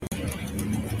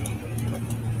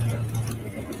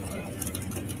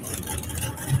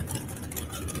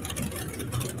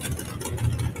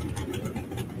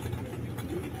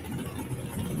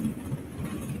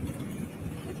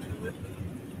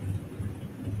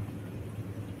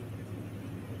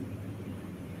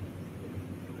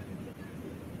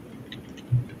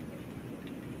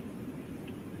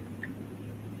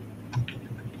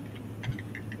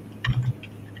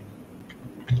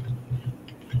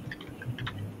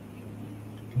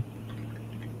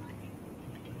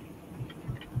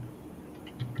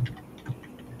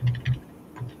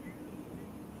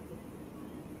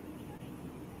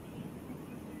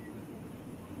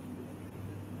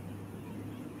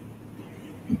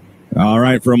All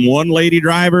right, from one lady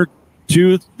driver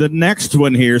to the next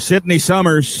one here, Sydney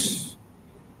Summers.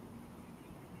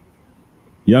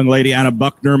 Young lady out of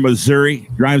Buckner, Missouri,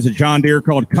 drives a John Deere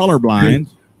called Colorblind.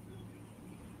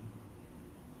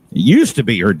 It used to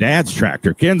be her dad's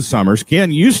tractor, Ken Summers.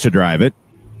 Ken used to drive it.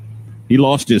 He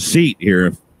lost his seat here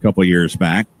a couple of years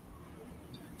back.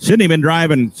 Sydney been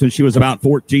driving since she was about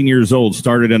 14 years old,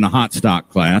 started in the hot stock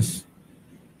class.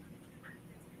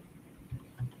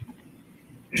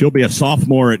 She'll be a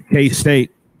sophomore at K-State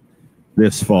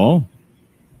this fall.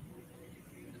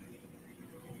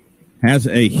 Has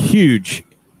a huge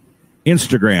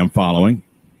Instagram following.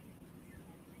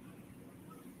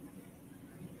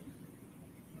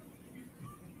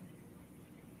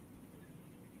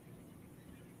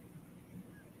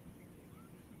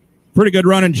 Pretty good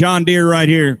running John Deere right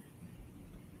here.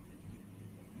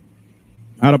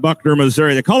 Out of Buckner,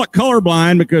 Missouri. They call it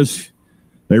Colorblind because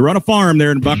they run a farm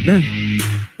there in Buckner.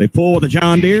 They pull with a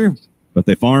John Deere, but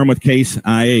they farm with Case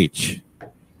IH.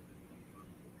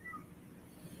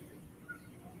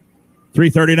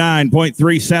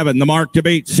 339.37, the mark to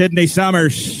beat. Sydney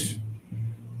Summers.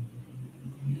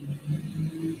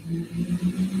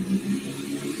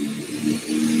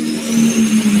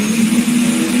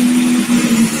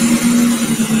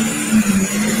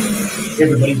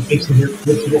 Everybody takes to hear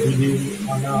this is what we do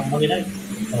on Monday night.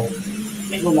 So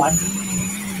can't go live.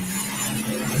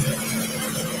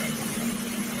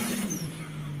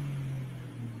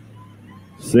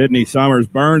 Sydney Summers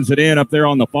burns it in up there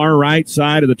on the far right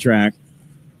side of the track.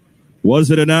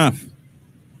 Was it enough?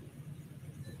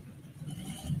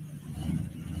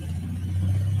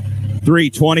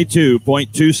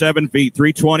 .27 feet,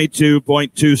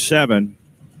 322.27.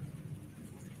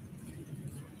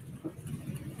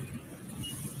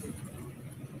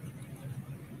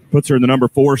 Puts her in the number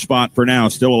 4 spot for now.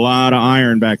 Still a lot of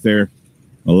iron back there.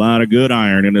 A lot of good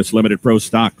iron in this limited pro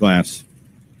stock class.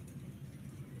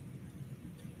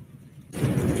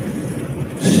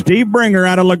 Steve Bringer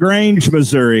out of LaGrange,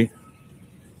 Missouri.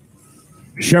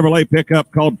 Chevrolet pickup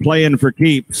called Playing for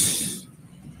Keeps.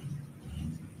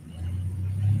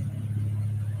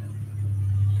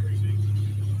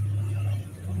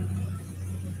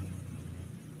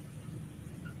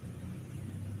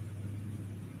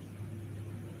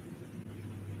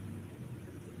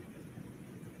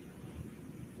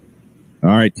 All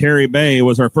right, Terry Bay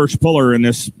was our first puller in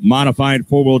this modified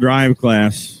four-wheel drive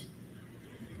class.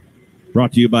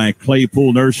 Brought to you by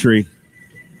Claypool Nursery.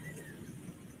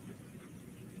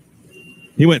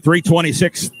 He went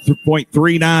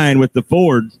 326.39 with the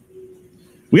Ford.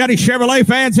 We got any Chevrolet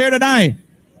fans here tonight?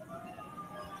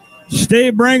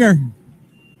 Steve Bringer.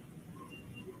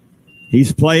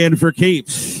 He's playing for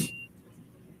keeps.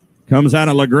 Comes out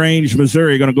of LaGrange,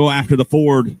 Missouri. Going to go after the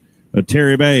Ford of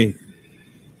Terry Bay.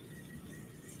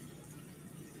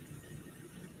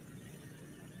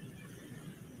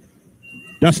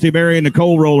 Dusty Berry and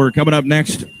Nicole Roller coming up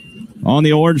next on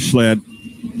the orange sled.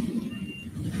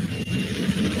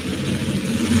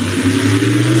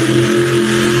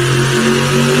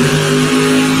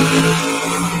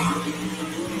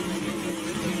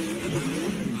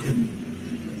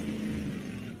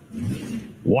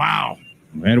 Wow.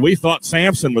 And we thought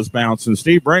Sampson was bouncing.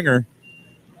 Steve Bringer,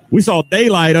 we saw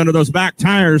daylight under those back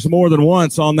tires more than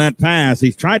once on that pass.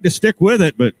 He tried to stick with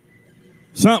it, but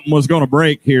something was going to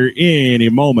break here any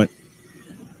moment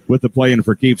with the Playing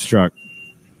for Keeps truck.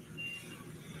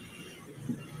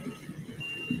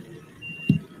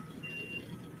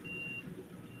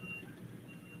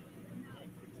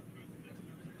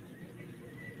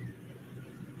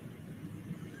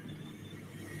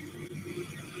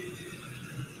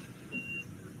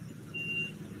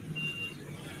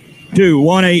 Two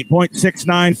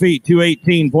 18.69 feet,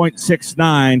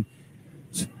 218.69.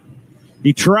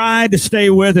 He tried to stay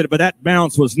with it, but that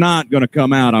bounce was not going to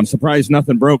come out. I'm surprised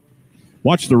nothing broke.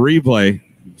 Watch the replay.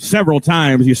 Several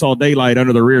times you saw daylight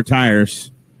under the rear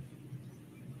tires.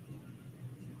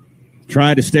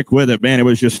 Tried to stick with it. Man, it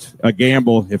was just a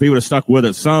gamble. If he would have stuck with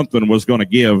it, something was going to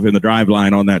give in the drive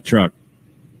line on that truck.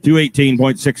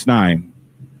 218.69.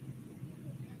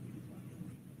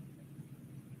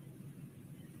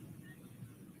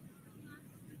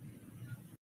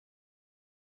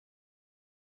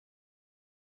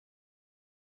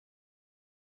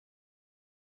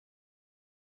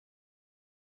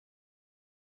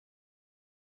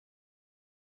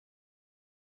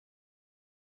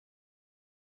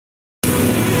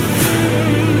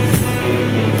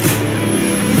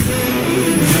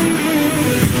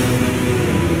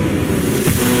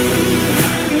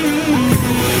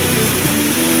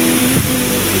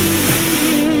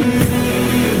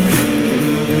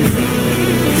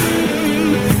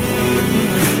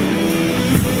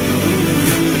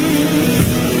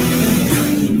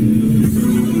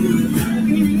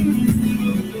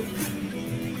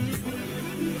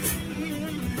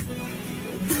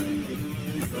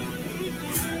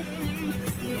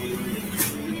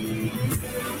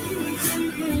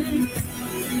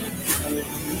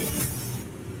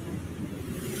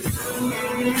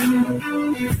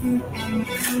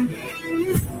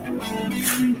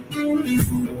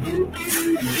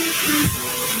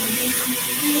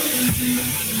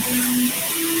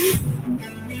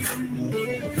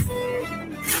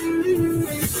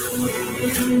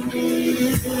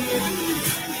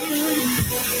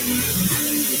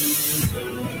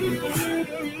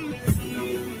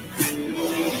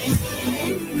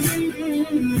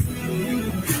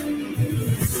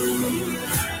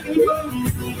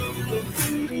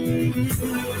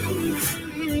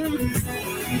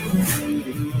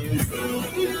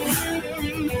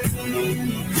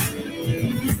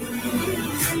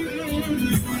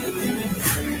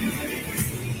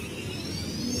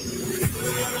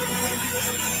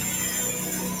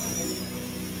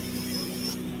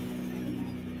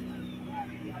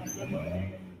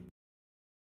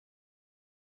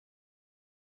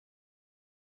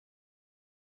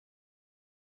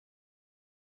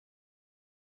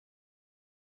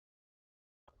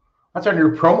 That's our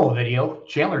new promo video.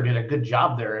 Chandler did a good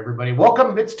job there, everybody.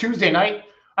 Welcome. It's Tuesday night.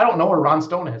 I don't know where Ron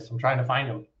Stone is. I'm trying to find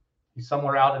him. He's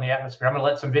somewhere out in the atmosphere. I'm going to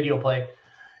let some video play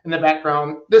in the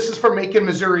background. This is from Macon,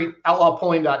 Missouri,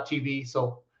 outlawpulling.tv.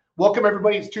 So welcome,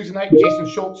 everybody. It's Tuesday night. Jason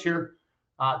Schultz here,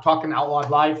 talking Outlawed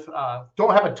Live.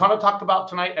 Don't have a ton to talk about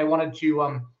tonight. I wanted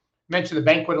to mention the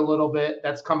banquet a little bit.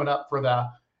 That's coming up for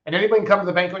and anybody can come to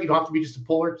the banquet. You don't have to be just a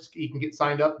puller. You can get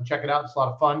signed up and check it out. It's a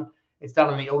lot of fun. It's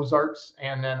down in the Ozarks.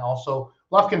 And then also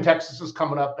Lufkin, Texas is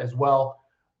coming up as well.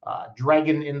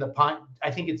 Dragon in the Pine.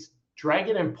 I think it's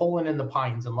Dragon and Pulling in the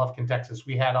Pines in Lufkin, Texas.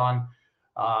 We had on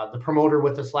the promoter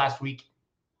with us last week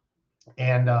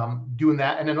and doing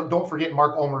that. And then don't forget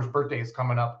Mark Ulmer's birthday is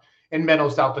coming up in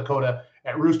Menno, South Dakota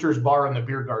at Rooster's Bar in the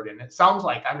Beer Garden. It sounds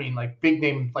like, like big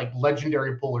name, like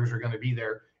legendary pullers are going to be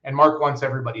there. And Mark wants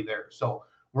everybody there. So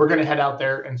we're going to head out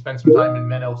there and spend some time in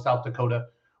Menno, South Dakota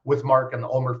with Mark and the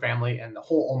Ulmer family and the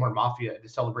whole Ulmer Mafia to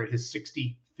celebrate his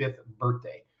 65th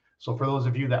birthday. So for those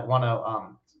of you that want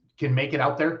to, can make it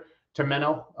out there to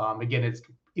Menno, again, it's,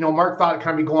 Mark thought it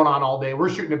kind of be going on all day. We're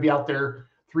shooting to be out there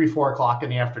 3-4 o'clock in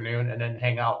the afternoon and then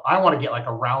hang out. I want to get like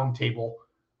a round table,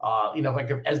 like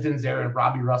if Esden's there and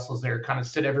Robbie Russell's there, kind of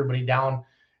sit everybody down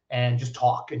and just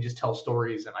talk and just tell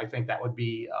stories. And I think that would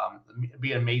be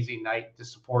an amazing night to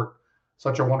support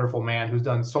such a wonderful man who's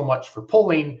done so much for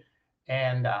pulling.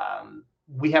 And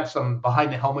we have some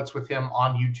behind the helmets with him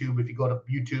on YouTube. If you go to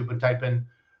YouTube and type in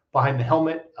behind the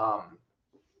helmet,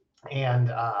 behind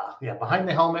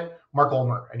the helmet, Mark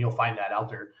Ulmer, and you'll find that out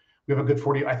there. We have a good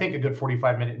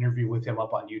 45-minute interview with him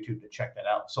up on YouTube to check that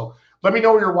out. So let me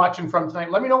know where you're watching from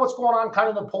tonight. Let me know what's going on kind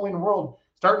of in the pulling world.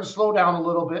 Starting to slow down a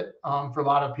little bit for a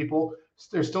lot of people.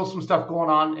 There's still some stuff going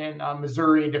on in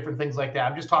Missouri and different things like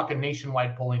that. I'm just talking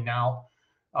nationwide pulling now.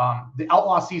 The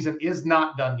outlaw season is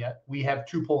not done yet. We have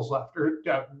 2 pulls left,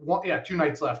 2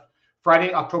 nights left.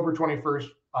 Friday, October 21st,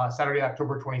 Saturday,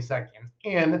 October 22nd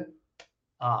in,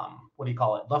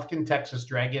 Lufkin, Texas,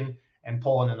 Dragon, and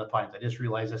Pulling in the Pines. I just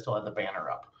realized I still have the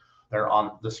banner up there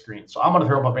on the screen. So I'm going to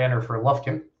throw up a banner for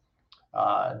Lufkin.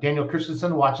 Daniel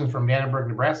Christensen watching from Vandenberg,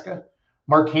 Nebraska.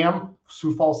 Mark Ham,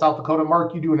 Sioux Falls, South Dakota.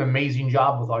 Mark, you do an amazing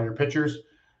job with all your pictures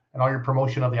and all your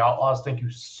promotion of the Outlaws. Thank you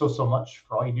so much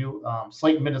for all you do.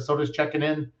 Slayton, Minnesota is checking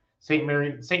in. St.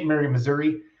 Mary,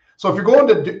 Missouri. So if you're going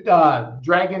to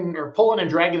Dragon or Pulling and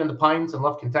Dragon in the Pines in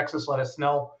Lufkin, Texas, let us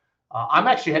know. I'm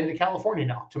actually heading to California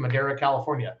now, to Madera,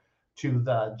 California, to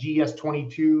the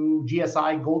GS22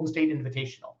 GSI Golden State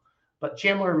Invitational. But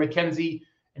Chandler, Mackenzie,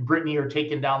 and Brittany are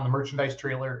taking down the merchandise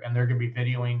trailer, and they're going to be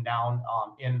videoing down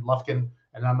in Lufkin.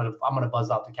 And I'm gonna buzz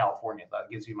out to California. That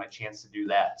gives me my chance to do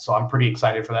that. So I'm pretty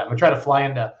excited for that. I'm gonna try to fly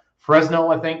into Fresno,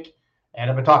 I think. And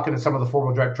I've been talking to some of the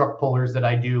 4-wheel drive truck pullers that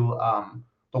I do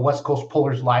the West Coast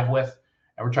Pullers Live with,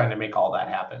 and we're trying to make all that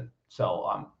happen. So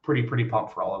I'm pretty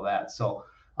pumped for all of that. So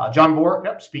John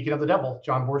Bohr, speaking of the devil,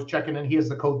 John Bohr's checking in. He has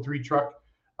the Code 3 truck.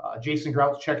 Jason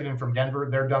Grout's checking in from Denver.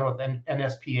 They're done with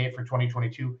NSPA for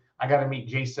 2022. I got to meet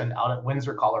Jason out at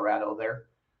Windsor, Colorado there.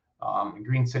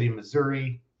 Green City,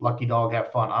 Missouri. Lucky Dog,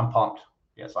 have fun. I'm pumped.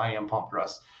 Yes, I am pumped,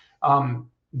 Russ.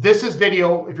 This is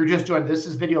video, if you're just joining, this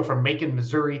is video from Macon,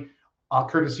 Missouri,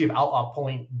 courtesy of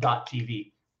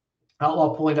outlawpulling.tv.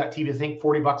 Outlawpulling.tv is, I think,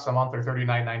 $40 a month or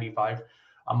 $39.95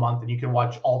 a month, and you can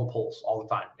watch all the pulls all the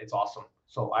time. It's awesome.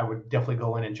 So I would definitely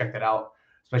go in and check that out,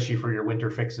 especially for your winter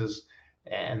fixes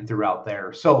and throughout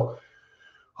there. So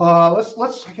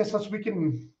we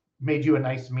can made you a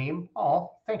nice meme.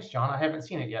 Oh, thanks, John. I haven't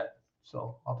seen it yet,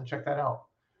 so I'll have to check that out.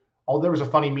 Oh, there was a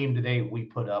funny meme today we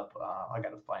put up. I got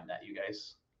to find that, you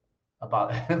guys,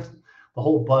 about the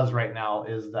whole buzz right now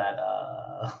is that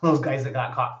those guys that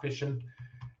got caught fishing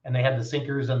and they had the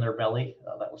sinkers in their belly.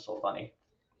 That was so funny.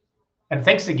 And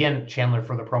thanks again, Chandler,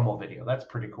 for the promo video. That's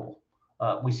pretty cool.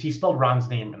 He spelled Ron's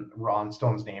name and Ron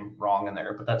Stone's name wrong in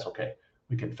there, but that's okay.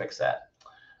 We can fix that.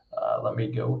 Let me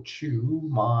go to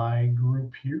my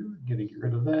group here. Get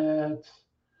rid of that.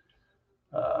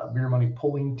 Beer Money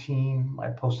Pulling Team. I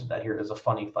posted that here as a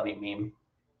funny meme.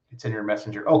 It's in your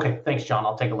messenger. Okay, thanks, John.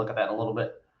 I'll take a look at that in a little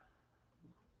bit.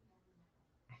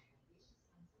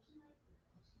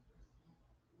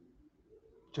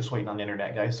 Just waiting on the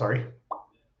internet, guys. Sorry.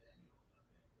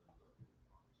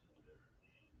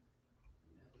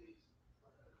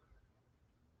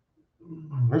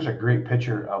 There's a great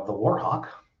picture of the Warhawk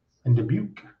in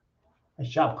Dubuque. Nice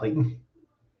job, Clayton.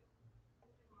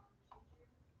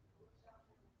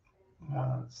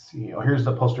 Let's see. Oh, here's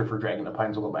the poster for Dragging the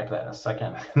Pines. We'll go back to that in a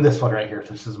second. This one right here.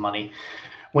 This is money.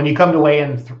 When you come to weigh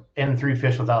in 3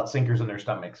 fish without sinkers in their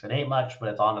stomachs, it ain't much, but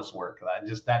it's honest work.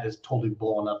 That is totally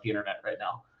blowing up the internet right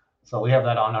now. So we have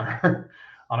that on our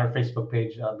Facebook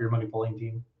page, Beer Money Pulling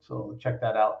Team. So check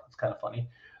that out. It's kind of funny.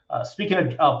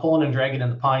 Speaking of pulling and dragging in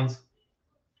the pines,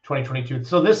 2022.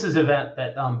 So this is an event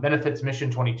that benefits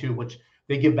Mission 22, which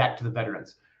they give back to the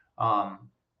veterans.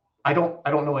 I don't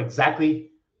know exactly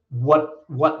what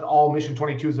all Mission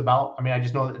 22 is about. I mean, I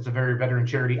just know that it's a very veteran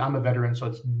charity. I'm a veteran, so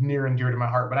it's near and dear to my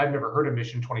heart, but I've never heard of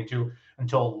Mission 22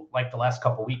 until like the last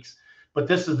couple of weeks. But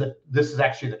this is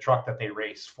actually the truck that they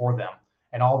race for them,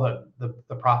 and all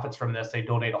the profits from this, they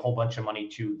donate a whole bunch of money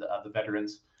to the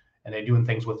veterans, and they're doing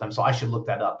things with them. So I should look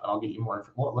that up, and I'll get you more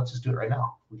information. Well, let's just do it right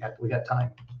now. We got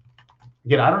time.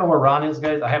 Again, I don't know where Ron is,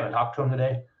 guys. I haven't talked to him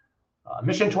today.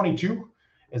 Mission 22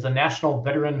 is a national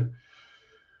veteran.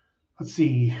 Let's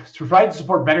see, to provide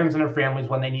support veterans and their families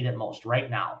when they need it most right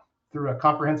now. Through a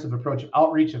comprehensive approach of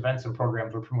outreach, events, and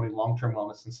programs, we're promoting long-term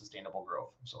wellness and sustainable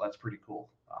growth. So that's pretty cool.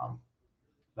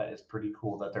 That is pretty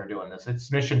cool that they're doing this.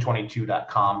 It's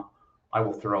mission22.com. I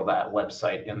will throw that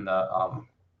website in the,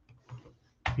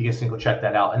 you guys can go check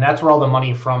that out. And that's where all the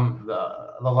money from the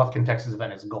Lufkin, Texas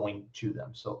event is going to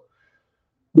them. So,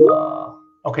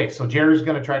 okay, so Jerry's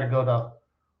going to try to go to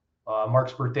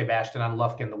Mark's birthday bash on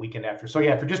Lufkin the weekend after. So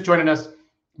yeah, if you're just joining us,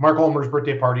 Mark Olmer's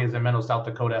birthday party is in Menlo, South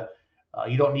Dakota.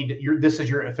 You don't need to, this is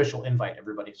your official invite,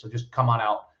 everybody. So just come on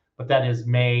out. But that is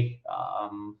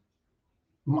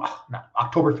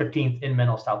October 15th in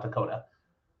Menlo, South Dakota.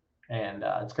 And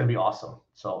it's going to be awesome.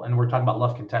 So, and we're talking about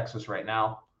Lufkin, Texas right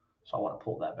now. So I want to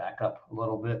pull that back up a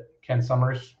little bit. Ken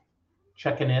Summers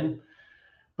checking in.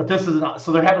 But this is not,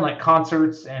 so they're having like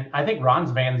concerts, and I think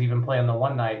Ron's band's even playing the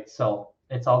one night. So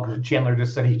it's all good. Chandler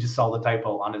just said he just saw the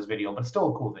typo on his video, but still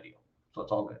a cool video. So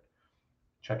it's all good.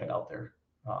 Check it out there.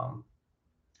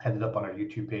 Headed up on our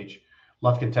YouTube page.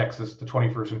 Lufkin, Texas, the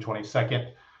 21st and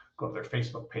 22nd. Go to their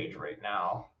Facebook page right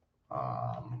now.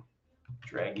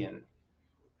 Dragging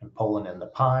and pulling in the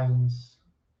pines.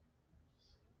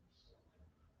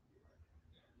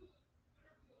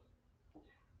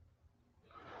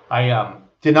 I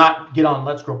did not get on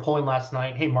Let's Grow Pulling last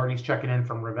night. Hey, Marty's checking in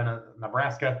from Ravenna,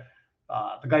 Nebraska.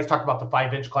 The guys talked about the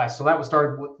 5-inch class. So that was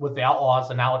started with the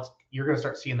Outlaws, and now you're going to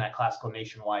start seeing that class go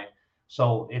nationwide.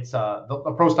 So it's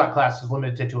the Pro Stock class is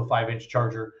limited to a 5-inch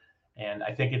charger, and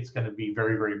I think it's going to be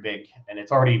very, very big. And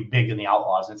it's already big in the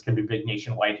Outlaws. It's going to be big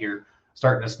nationwide here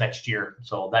starting this next year.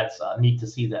 So that's neat to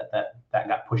see that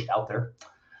got pushed out there.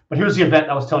 But here's the event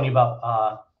I was telling you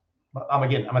about. I'm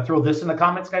going to throw this in the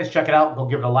comments, guys. Check it out. Go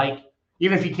give it a like.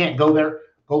 Even if you can't go there,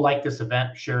 go like this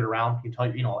event, share it around. You tell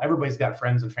everybody's got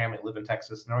friends and family that live in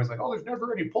Texas, and they're always like, oh, there's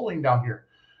never any pulling down here.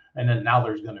 And then now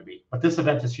there's going to be. But this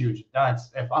event is huge.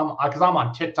 Because I'm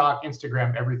on TikTok,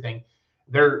 Instagram, everything.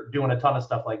 They're doing a ton of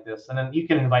stuff like this. And then you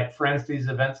can invite friends to these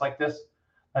events like this.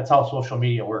 That's how social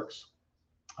media works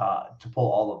to pull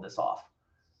all of this off.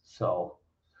 So,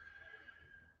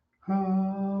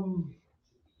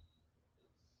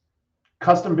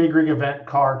 custom big rig event,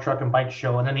 car, truck, and bike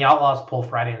show. And then the Outlaws pull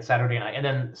Friday and Saturday night. And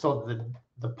then so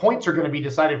the points are going to be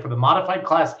decided for the modified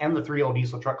class and the 3.0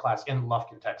 diesel truck class in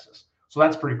Lufkin, Texas. So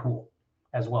that's pretty cool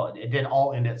as well. It didn't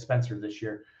all end at Spencer this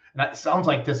year. And it sounds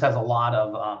like this has a lot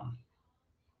of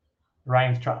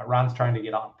Ron's trying to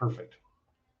get on. Perfect.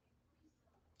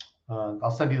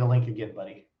 I'll send you the link again,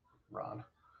 buddy, Ron.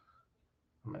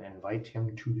 I'm going to invite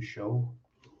him to the show.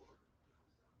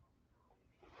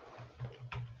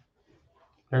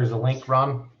 There's a link,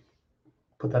 Ron.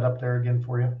 Put that up there again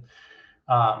for you.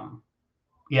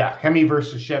 Yeah, Hemi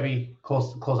versus Chevy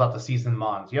close out the season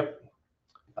mods. Yep.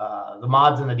 The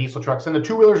mods and the diesel trucks and the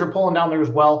 2-wheelers are pulling down there as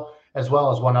well as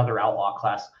one other Outlaw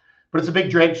class. But it's a big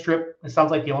drag strip. It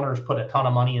sounds like the owners put a ton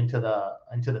of money into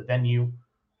the venue.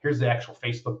 Here's the actual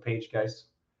Facebook page, guys,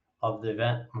 of the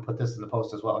event. I'm gonna put this in the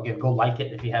post as well. Again, go like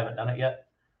it if you haven't done it yet.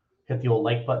 hit the old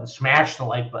like button, smash the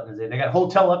like button. They got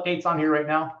hotel updates on here right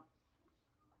now.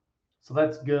 So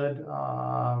that's good.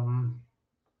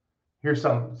 Here's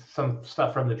some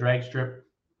stuff from the drag strip.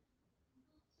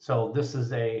 So this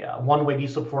is a one-way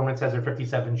diesel performance, has a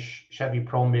 57 Chevy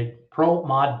Pro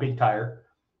Mod big tire,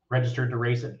 registered to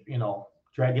race it,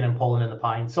 dragging and pulling in the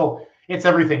pine. So it's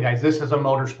everything, guys. This is a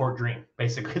motorsport dream.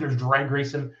 Basically, there's drag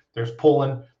racing, there's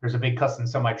pulling, there's a big custom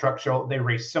semi-truck show. They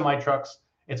race semi-trucks.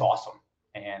 It's awesome.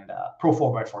 And Pro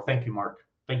 4x4. Thank you, Mark.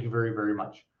 Thank you very, very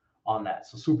much on that.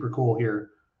 So super cool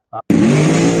here.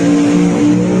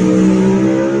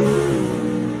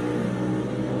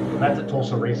 That's at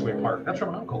Tulsa Raceway Park. That's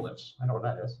where my uncle lives. I know where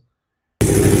that is.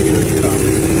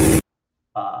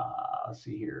 Let's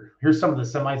see here. Here's some of the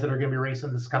semis that are going to be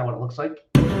racing. This is kind of what it looks like.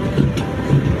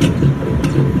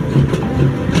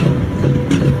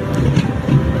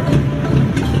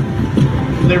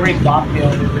 They race bobtail.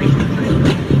 They race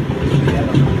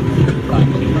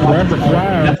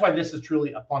That's why this is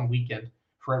truly a fun weekend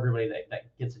for everybody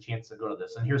that gets a chance to go to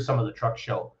this. And here's some of the truck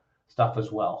show stuff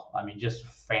as well. I mean, just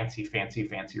fancy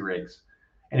rigs.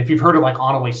 And if you've heard of like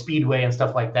Onaway Speedway and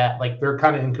stuff like that, like they're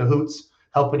kind of in cahoots,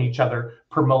 helping each other,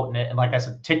 promoting it. And like I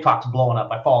said, TikTok's blowing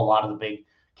up. I follow a lot of the big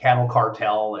Cattle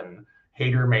Cartel and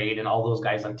Hater Made and all those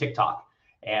guys on TikTok.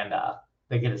 And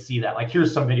they get to see that. Like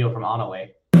here's some video from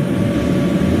Onaway.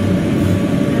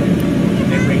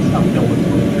 They race uphill with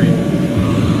the trailers.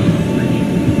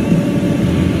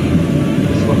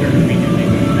 This is what they're going to be doing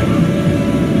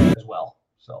as well.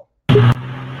 So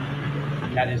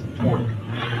that is torque.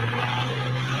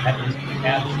 That is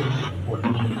absolute torque.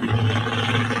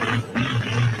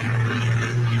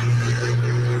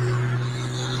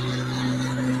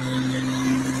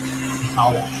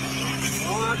 Oh,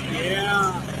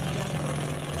 yeah.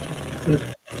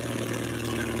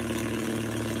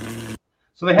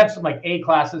 So they have some like A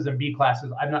classes and B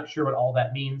classes. I'm not sure what all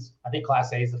that means. I think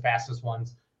Class A is the fastest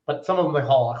ones, but some of them they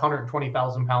haul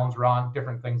 120,000 pounds raw,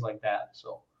 different things like that.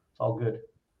 So it's all good.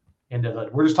 Into the.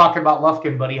 We're just talking about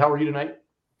Lufkin, buddy. How are you tonight?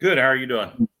 Good. How are you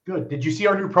doing? Good. Did you see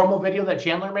our new promo video that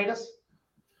Chandler made us?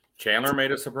 Chandler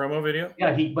made us a promo video?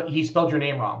 Yeah, he spelled your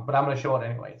name wrong, but I'm going to show it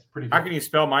anyway. It's pretty good. How can you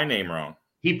spell my name wrong?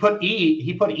 He put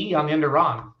E on the end of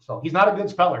Ron. So he's not a good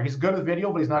speller. He's good with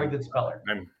video, but he's not a good speller.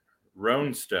 I'm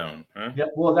Roanstone. Huh? Yeah,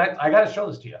 well, I got to show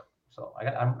this to you. So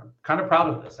I'm kind of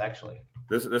proud of this, actually.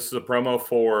 This is a promo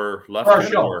for Lufkin? For our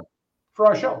show. For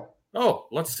our show. Oh,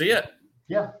 let's see it.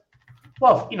 Yeah.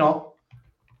 Well, if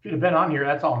you'd have been on here,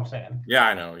 that's all I'm saying. Yeah,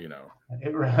 I know,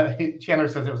 Chandler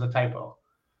says it was a typo.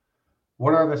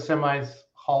 What are the semis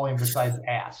hauling besides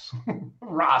ass?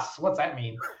 Ross, what's that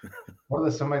mean? What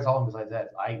are the semis hauling besides that?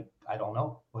 I don't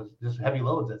know. Was just heavy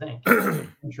loads, I think.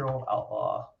 Control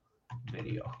Outlaw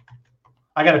video.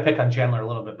 I got to pick on Chandler a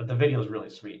little bit, but the video is really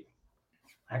sweet.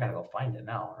 I got to go find it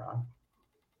now, Ron.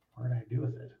 What did I do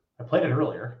with it? I played it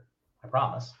earlier. I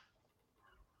promise.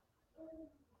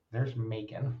 There's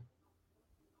Macon.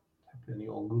 Type in the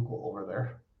old Google over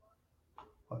there.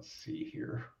 Let's see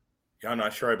here. Yeah, I'm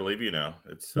not sure I believe you now.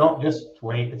 It's no, just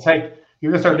wait. It's like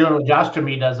you're gonna start doing what Josh to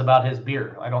me does about his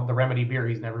beer. The Remedy beer.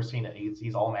 He's never seen it.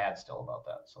 He's all mad still about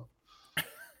that. So,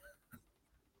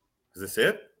 is this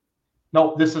it?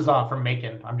 No, this is from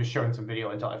Macon. I'm just showing some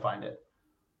video until I find it.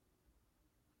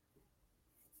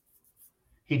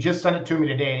 He just sent it to me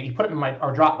today. He put it in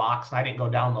our Dropbox, and I didn't go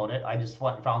download it. I just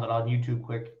went and found it on YouTube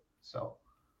quick. So.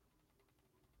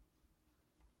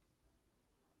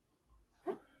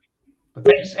 But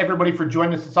thanks, everybody, for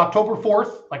joining us. It's October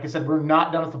 4th. Like I said, we're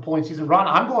not done with the pulling season. Ron,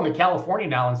 I'm going to California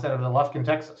now instead of the Lufkin,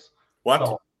 Texas. What?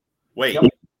 So, wait. Yep.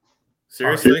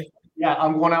 Seriously? Yeah,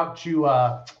 I'm going out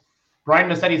to Brian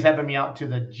Massetti's having me out to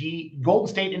the Golden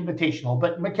State Invitational.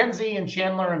 But Mackenzie and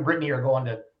Chandler and Brittany are going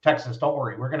to Texas. Don't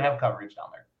worry. We're going to have coverage down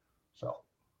there. So.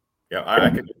 Yeah,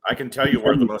 I can tell you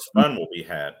where the most fun will be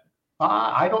had.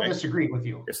 I don't disagree with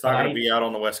you. It's not going to be out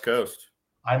on the West Coast.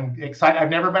 I'm excited. I've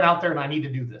never been out there, and I need to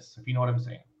do this. If you know what I'm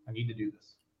saying, I need to do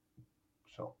this.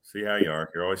 So see how you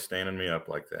are. You're always standing me up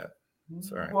like that.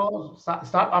 It's all right. Well,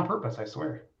 it's not on purpose. I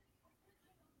swear.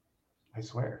 I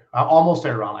swear. I'm almost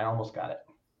there, Ron. I almost got it.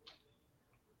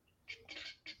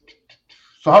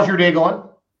 So how's your day going?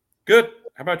 Good.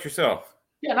 How about yourself?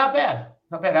 Yeah, not bad.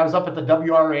 Not bad. I was up at the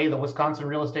WRA, the Wisconsin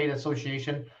Real Estate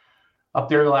Association, up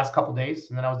there the last couple of days,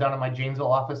 and then I was down in my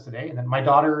Janesville office today. And then my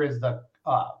daughter is the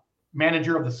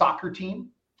manager of the soccer team,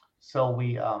 so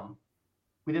we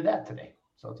did that today,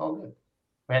 so it's all good.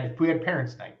 We had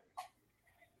parents' night.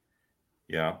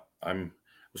 Yeah, I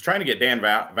was trying to get Dan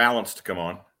Valance to come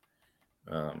on.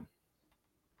 Yeah,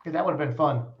 that would have been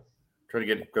fun. Try to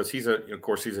get, because he's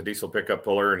a diesel pickup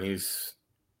puller, and he's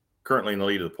currently in the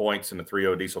lead of the points in the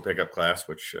 3.0 diesel pickup class,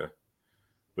 which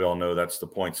we all know that's the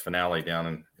points finale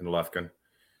down in Lufkin.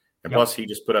 And plus, he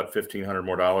just put up $1,500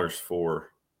 more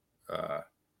for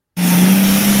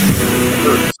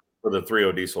the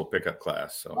 3.0 diesel pickup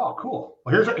class. So. Oh, cool.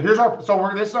 Well,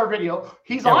 this is our video.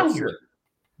 He's on here.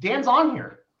 Dan's on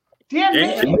here.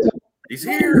 Dan, he's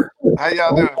here. How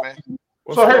y'all doing, man?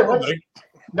 So here,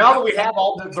 now that we have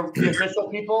all the official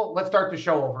people, let's start the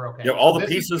show over. Okay. Yeah, all the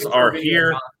pieces are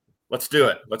here. Let's do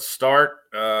it. Let's start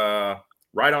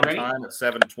right on time at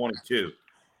 7:22.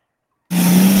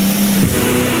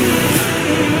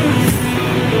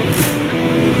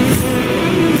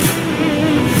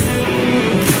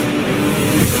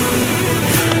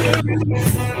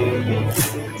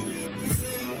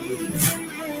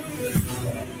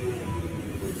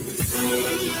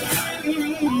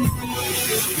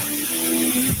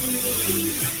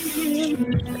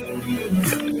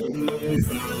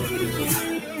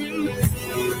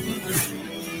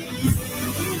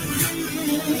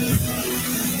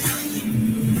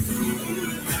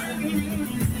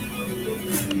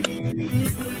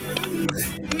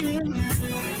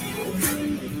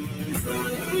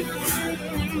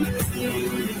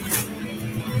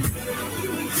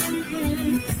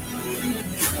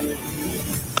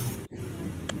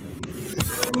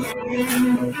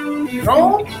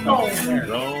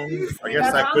 I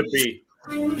guess that could be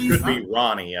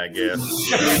Ronnie, I guess.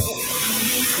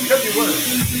 Could be worse.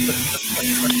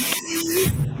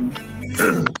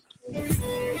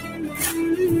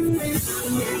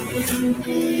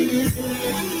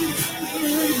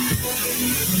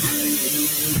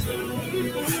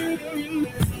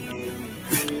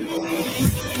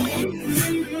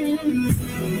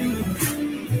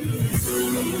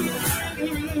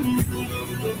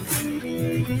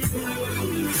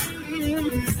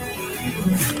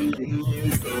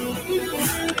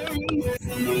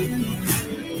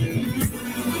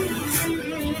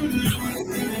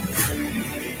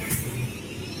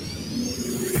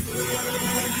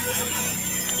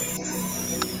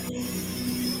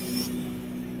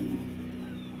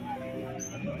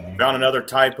 Found another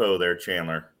typo there,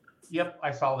 Chandler. Yep,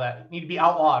 I saw that. Need to be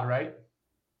outlawed, right?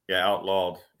 Yeah,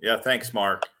 outlawed. Yeah, thanks,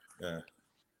 Mark.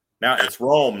 Now it's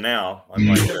Rome. Now I'm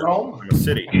like Rome. I'm a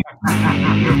city.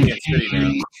 European city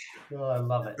now. Oh, I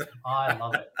love it.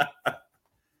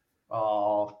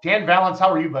 Oh, Dan Valance,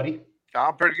 how are you, buddy?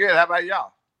 I'm pretty good. How about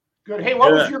y'all? Good. Hey,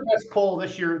 what was your best pull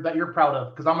this year that you're proud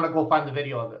of? Because I'm going to go find the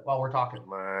video of it while we're talking.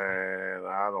 Man,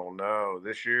 I don't know.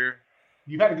 This year,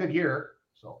 you've had a good year,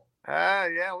 so.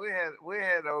 Yeah, we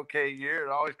had an okay year.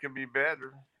 It always can be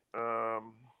better. I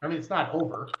mean, it's not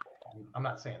over. I'm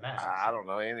not saying that. I don't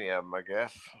know any of them, I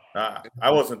guess.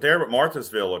 I wasn't there, but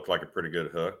Marthasville looked like a pretty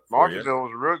good hook. Marthasville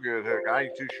was a real good hook. I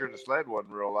ain't too sure the sled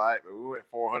wasn't real light, but we went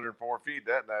 404 feet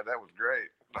that night. That was great.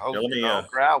 The whole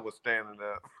crowd was standing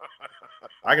up.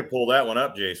 I could pull that one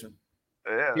up, Jason.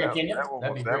 Yeah, that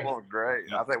one was great.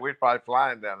 Yeah. I think we're probably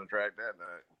flying down the track that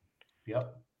night.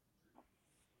 Yep.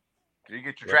 Did you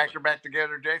get your tractor back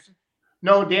together, Jason?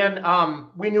 No, Dan.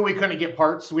 We knew we couldn't get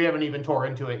parts. So we haven't even tore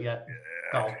into it yet.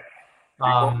 Yeah.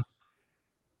 So,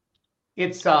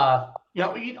 it's I'll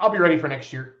be ready for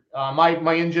next year.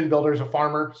 My engine builder is a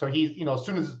farmer, so he's as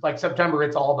soon as like September,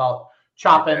 it's all about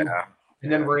chopping,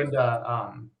 and then we're into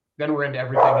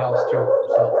everything else too.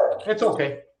 So it's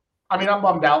okay. I mean, I'm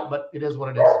bummed out, but it is what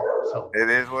it is. So it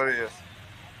is what it is.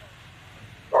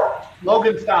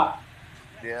 Logan, stop.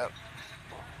 Yep.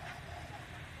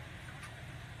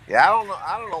 Yeah,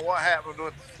 I don't know what happened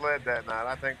with the sled that night.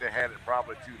 I think they had it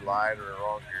probably too light or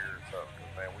wrong gear or something.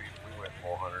 Man, we went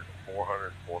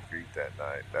 404 feet that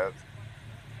night.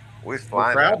 We was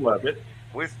flying. The crowd loved it.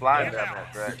 We was flying down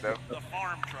that track though. The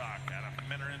farm truck out of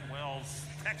Mineral Wells,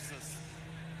 Texas.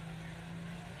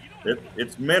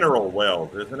 It's Mineral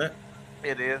Wells, isn't it?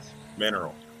 It is.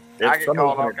 Mineral. I get called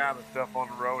all kinds of stuff on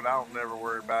the road. I don't never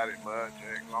worry about it much.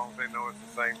 As long as they know it's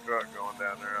the same truck going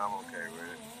down there, I'm okay with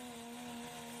it.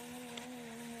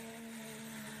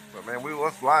 But, man, we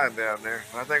was flying down there.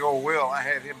 I think old Will, I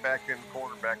had him back in the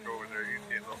corner back over there. He was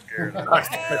getting a little scared.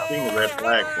 I seen the red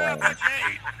flag flying.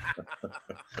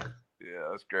 Yeah,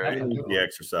 that's great. The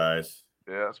exercise.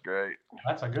 Yeah, that's great.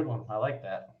 That's a good one. I like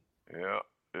that. Yeah.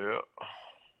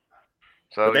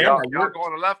 So, y'all going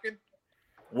to Lufkin?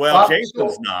 Well,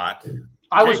 Jason's not.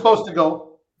 I was supposed to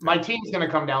go. My team's going to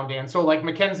come down, Dan. So, like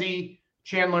Mackenzie,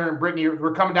 Chandler, and Brittany,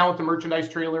 we're coming down with the merchandise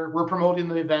trailer. We're promoting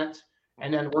the event.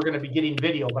 And then we're going to be getting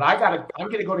video, but I'm going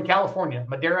to go to California,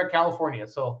 Madera, California.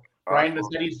 So Brian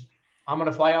said I'm going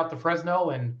to fly out to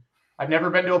Fresno, and I've never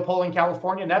been to a pull in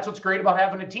California. And that's what's great about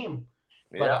having a team.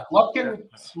 But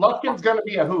Lufkin's going to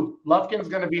be a hoot. Lufkin's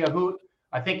going to be a hoot.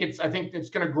 I think it's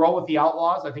going to grow with the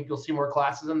Outlaws. I think you'll see more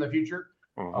classes in the future.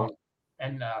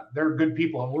 And they're good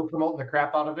people, and we're promoting the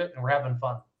crap out of it, and we're having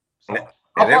fun. So,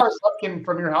 how far is Lufkin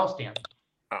from your house, Dan?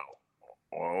 Oh,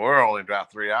 well, we're only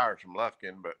about 3 hours from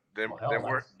Lufkin, but then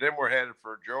we're headed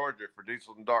for Georgia for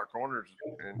Diesel and Dark Corners.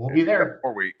 We'll be there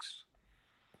 4 weeks.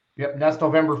 Yep, and that's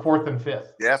November 4th and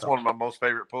 5th. Yeah, that's one of my most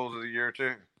favorite pulls of the year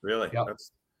too. Really? Yep.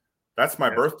 That's my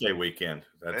birthday weekend.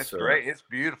 That's great. It's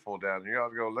beautiful down there. You ought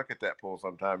to go look at that pool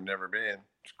sometime. Never been.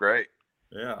 It's great.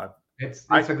 Yeah, it's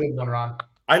a good one, Ron.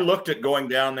 I looked at going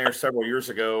down there several years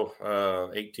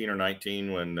ago, 18 or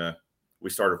 19, when we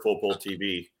started Full Pull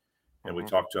TV, and we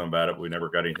talked to them about it. We never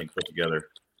got anything put together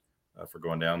for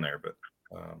going down there, but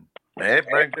man, it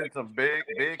brings in some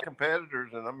big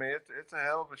competitors, and I mean it's a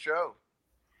hell of a show.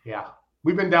 Yeah,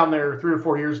 we've been down there 3 or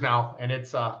 4 years now, and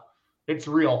it's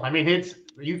real. I mean,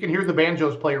 you can hear the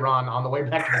banjos play, Ron, on the way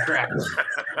back to the track.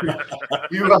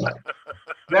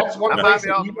 That's one place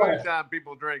that you time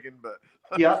people drinking, but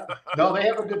yeah, no, they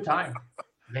have a good time.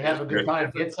 They have a good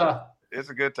time. It's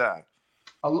a good time.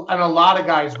 And a lot of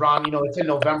guys, Ron, it's in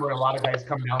November, and a lot of guys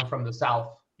come down from the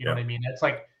south. You know what I mean?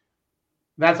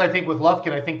 That's I think with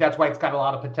Lufkin, I think that's why it's got a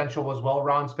lot of potential as well,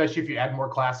 Ron, especially if you add more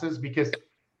classes, because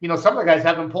some of the guys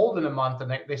haven't pulled in a month,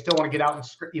 and they still want to get out and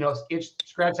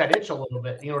scratch that itch a little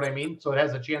bit. You know what I mean? So it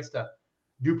has a chance to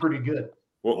do pretty good.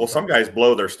 Well, some guys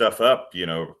blow their stuff up,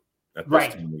 at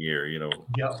this time of the year,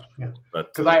 Yeah.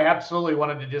 But because I absolutely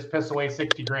wanted to just piss away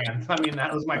 $60,000. I mean,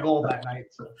 that was my goal that night.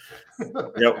 So.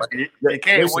 You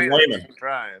can't win.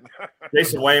 Trying.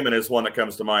 Jason Wayman is one that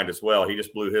comes to mind as well. He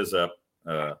just blew his up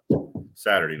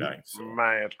Saturday night. So.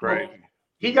 Man, it's crazy. Well,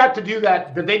 he got to do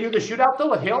that. Did they do the shootout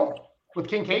though with Hill? With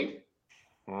Kincaid?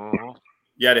 Mm-hmm.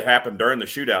 Yeah, it happened during the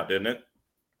shootout, didn't it?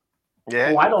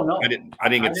 Yeah. Oh, I don't know. I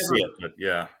didn't get to see it, but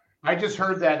yeah. I just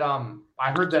heard that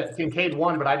I heard that Kincaid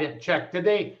won, but I didn't check. Did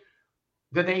they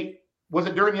was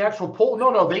it during the actual poll?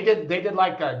 No, they did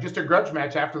like just a grudge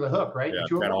match after the hook, right? Yeah,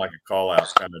 kind of like a call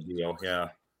out kind of deal. Yeah.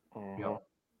 Yeah.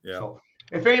 So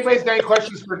if anybody's got any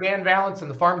questions for Dan Valance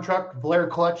and the farm truck, Blair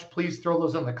Clutch, please throw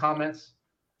those in the comments.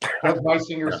 Doug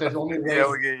Weisinger says only way. Yeah,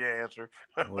 we'll get you an answer.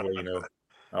 Well,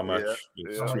 how much?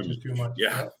 Is too much.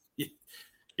 Yeah.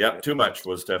 Yep, too much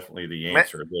was definitely the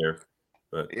answer there.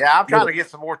 But yeah, I'm trying to get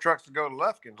some more trucks to go to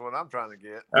Lufkin. What I'm trying to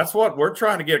get. That's what we're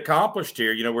trying to get accomplished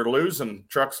here. We're losing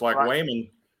trucks like Wayman.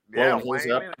 Yeah,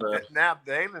 Wayman. Now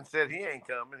Dalen said he ain't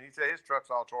coming. He said his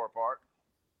truck's all tore apart.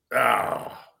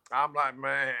 Oh. I'm like,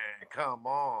 man, come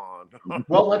on.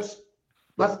 Well, let's.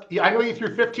 I know you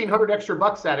threw $1,500 extra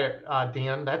bucks at it,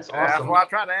 Dan. That's awesome. That's why I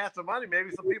tried to ask some money. Maybe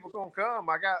some people gonna come.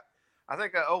 I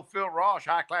think old Phil Ross,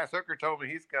 high class hooker, told me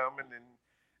he's coming,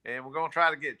 and we're gonna try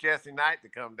to get Jesse Knight to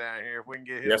come down here if we can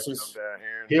get him to come down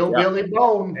here. Hillbilly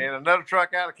Bone. And another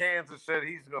truck out of Kansas said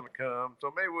he's gonna come.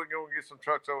 So maybe we're gonna get some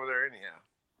trucks over there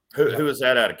anyhow. Who is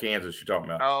that out of Kansas you're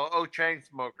talking about? Oh, Chain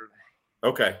Smoker.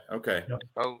 Okay.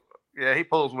 Oh, yeah, he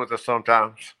pulls with us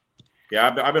sometimes.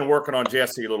 Yeah, I've been working on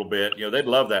Jesse a little bit. They'd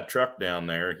love that truck down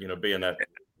there, being that,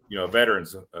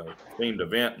 veterans themed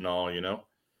event and all, Yeah,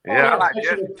 I like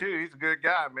Jesse too. He's a good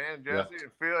guy, man. Jesse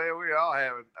and Phil, we all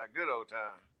have a good old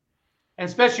time. And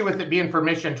especially with it being for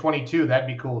Mission 22, that'd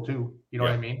be cool too. You know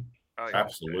what I mean? Oh, yeah.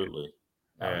 Absolutely.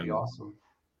 That'd be awesome.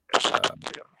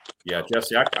 Yeah,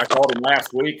 Jesse, I called him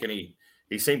last week, and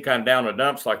he seemed kind of down in the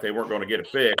dumps like they weren't going to get it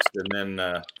fixed. And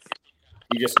then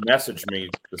he just messaged me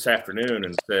this afternoon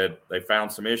and said they found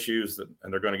some issues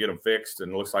and they're going to get them fixed,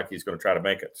 and it looks like he's going to try to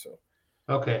make it. So,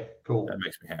 okay, cool. That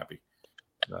makes me happy.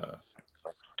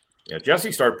 Yeah,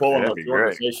 Jesse started pulling with the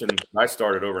organization I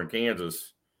started over in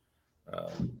Kansas.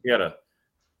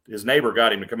 His neighbor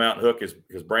got him to come out and hook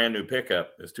his brand new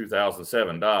pickup, his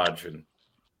 2007 Dodge, and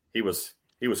he was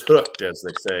hooked, as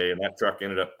they say, and that truck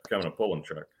ended up becoming a pulling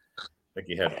truck. I think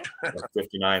he had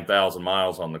 59,000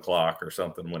 miles on the clock or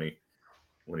something when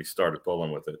he started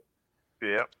pulling with it.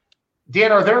 Yeah.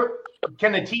 Dan,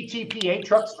 can the TTPA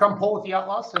trucks come pull with the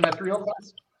Outlaws in that 3.0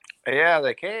 class? Yeah,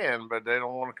 they can, but they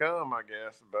don't want to come, I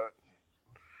guess. But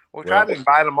we'll try to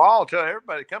invite them all. Tell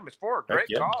everybody to come. It's for a great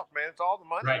cause, man. It's all the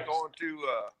money going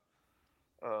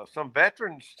to some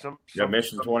veterans. Some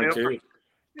Mission 22.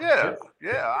 Yeah.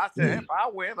 I said, if I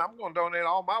win, I'm going to donate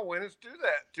all my winnings to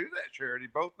that charity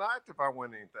both nights if I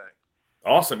win anything.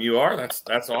 Awesome, you are.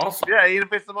 That's awesome. Yeah, even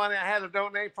if it's the money I had to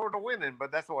donate for the winning,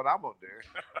 but that's what I'm gonna do.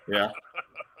 Yeah.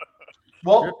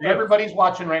 Well, everybody's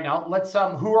watching right now. Let's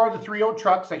who are the 3.0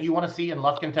 trucks that you want to see in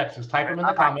Lufkin, Texas? Type them in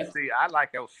the comments. I'd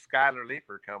like those Skyler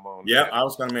Leaper come on. Yeah, I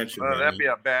was gonna mention that. That'd be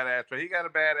a badass truck. He got a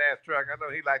badass truck. I know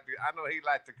he'd like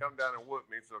to come down and whoop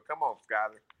me. So come on,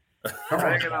 Skyler.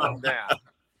 Bring it on down.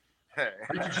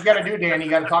 That's what you got to do, Dan. You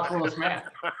got to talk a little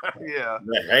smack. Yeah.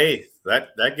 Hey,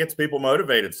 that gets people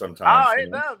motivated sometimes. Oh,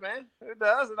 it does, man. It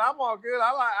does, and I'm all good.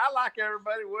 I like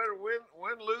everybody, whether win,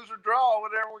 lose, or draw,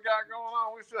 whatever we got going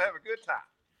on. We still have a good time.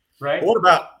 Right.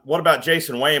 What about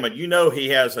Jason Wayman? You know he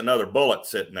has another bullet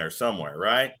sitting there somewhere,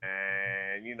 right?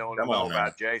 And you know Come on, man.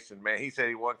 about Jason, man. He said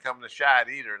he wasn't coming to Shide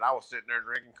either, and I was sitting there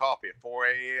drinking coffee at 4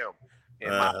 a.m.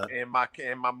 in my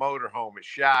motorhome at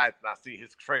Shide, and I see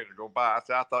his trailer go by. I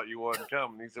said, I thought you wasn't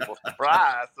coming. He said, well,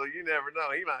 surprise. So you never know.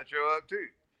 He might show up too.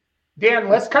 Dan,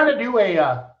 let's kind of do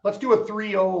a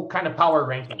 3-0 kind of power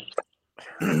ranking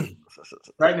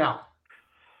right now.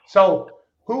 So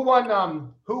who won?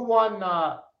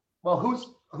 Are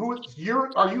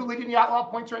you leading the outlaw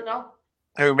points right now?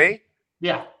 Who, me?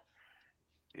 Yeah.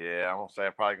 Yeah, I'm gonna say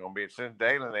I'm probably gonna be, since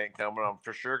Dalen ain't coming, I'm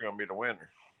for sure gonna be the winner.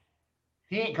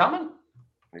 He ain't coming?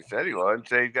 He said he was. He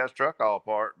said he's got his truck all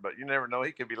apart, but you never know.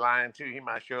 He could be lying too. He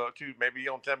might show up too. Maybe you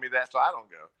don't tell me that so I don't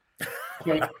go.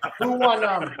 Okay. Who won?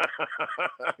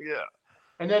 Yeah.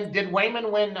 And then did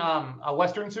Wayman win a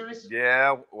Western Series?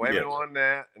 Yeah, Wayman won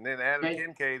that, and then Adam Okay.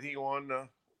 Kincaid, he won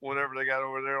whatever they got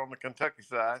over there on the Kentucky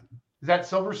side. Is that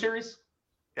Silver Series?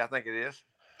 Yeah, I think it is.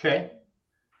 Okay.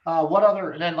 What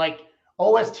other? And then like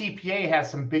OSTPA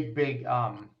has some big.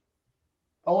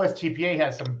 OSTPA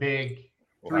has some big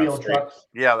 3-0 trucks.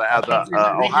 Yeah,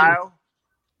 Ohio.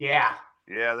 Yeah.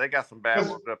 Yeah, they got some bad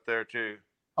ones up there too.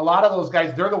 A lot of those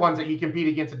guys, they're the ones that you compete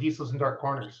against the Diesels and Dark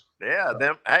Corners. Yeah,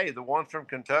 them. Hey, the ones from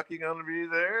Kentucky gonna be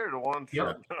there. The ones from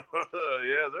Yep.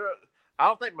 yeah, they're. I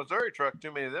don't think Missouri truck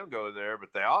too many of them go there,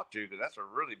 but they ought to because that's a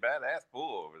really badass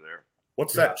pool over there.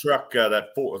 What's that truck?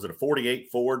 Was it a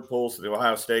 48 Ford pulls to the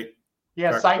Ohio State?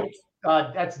 Yeah, Track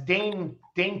that's Dane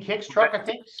Kick's truck, I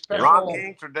think. Ron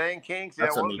Kinks or Dane Kinks, yeah,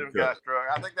 That's a one of neat them truck. guys' truck.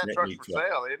 I think that Neat truck's for truck.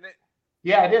 sale, isn't it?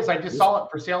 Yeah, it is. I just saw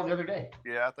it for sale the other day.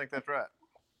 Yeah, I think that's right.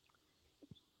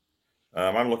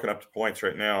 I'm looking up the points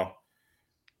right now.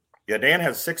 Yeah, Dan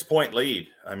has a 6-point lead.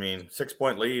 I mean,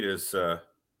 6-point lead is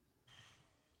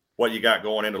what you got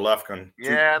going into Lufkin.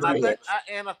 Yeah, and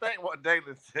I think what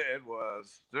Dalen said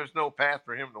was there's no path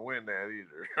for him to win that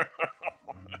either.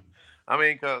 I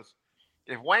mean, because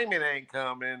if Wayman ain't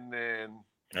coming, then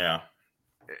Yeah.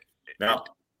 Now,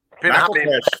 yeah,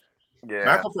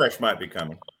 McElfresh might be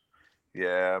coming.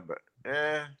 yeah, but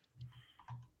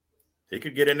He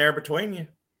could get in there between you.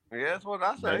 yeah, that's what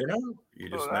I say. Never know. You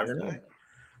just never know.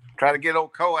 Try to get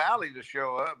old Cole Alley to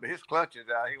show up, but his clutch is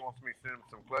out. He wants me to send him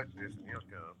some clutches, and he'll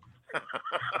come.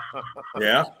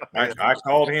 Yeah, I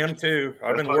called him too.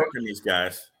 I've been working these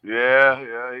guys. Yeah,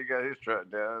 he got his truck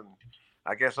down.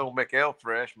 I guess old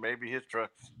McElfresh, maybe his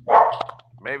truck's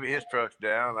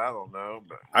down. I don't know,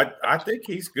 but I think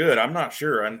he's good. I'm not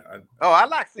sure. I'd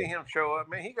like to see him show up.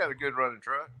 Man, he got a good running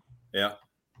truck. Yeah.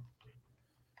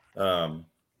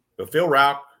 But Phil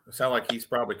Rauch, sound like he's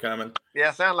probably coming.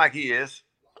 Yeah, sound like he is.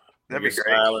 That'd Maybe be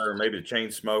great. Skyler, maybe the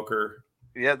Chain Smoker.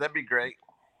 Yeah, that'd be great.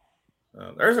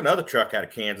 There's another truck out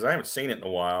of Kansas. I haven't seen it in a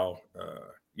while.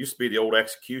 Used to be the old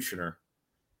Executioner.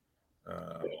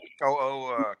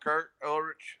 Kurt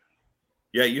Ulrich.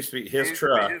 Yeah, it used to be his His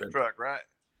truck. truck, right?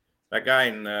 That guy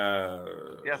in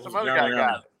Some other guy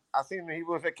got it. I seen he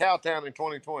was at Cowtown in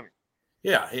 2020.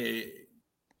 Yeah,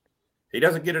 he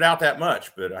doesn't get it out that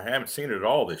much, but I haven't seen it at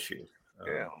all this year.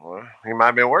 Yeah, well, he might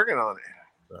have been working on it.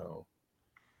 So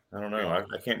I don't know. I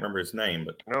can't remember his name,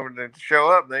 but No, they show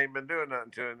up. They ain't been doing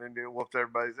nothing to it, and then they whooped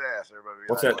everybody's ass. Everybody be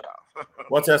What's like, that? wow.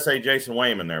 what's that say Jason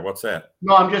Wayman there? What's that?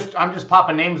 No, I'm just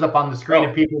popping names up on the screen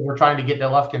of people we're trying to get to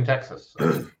Lufkin, Texas.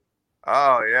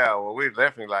 Oh yeah, well we'd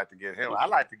definitely like to get him. I'd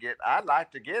like to get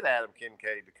Adam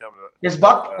Kincaid to come to. Is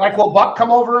Buck will Buck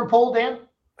come over and pull, Dan?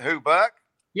 Who, Buck?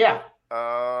 Yeah.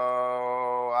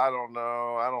 Oh, I don't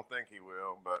know. I don't think he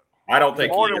will, but I don't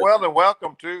think more he than is. well than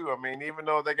welcome to. I mean, even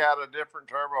though they got a different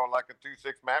turbo, like a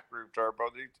 2.6 map group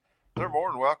turbo, they're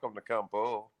more than welcome to come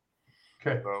pull.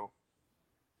 Okay. So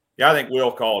Yeah, I think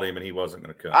Will called him and he wasn't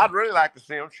going to come. I'd really like to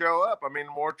see him show up. I mean,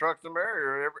 the more trucks the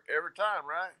merrier every time,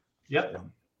 right? Yep.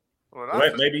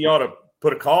 Maybe you ought to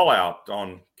put a call out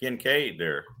on Kincaid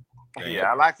there.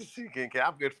 Yeah, I like to see Kincaid.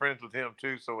 I'm good friends with him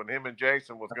too. So when him and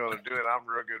Jason was going to do it, I'm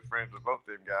real good friends with both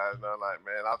them guys. And I'm like,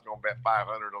 man, I was going to bet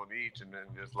 500 on each, and then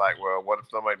just like, well, what if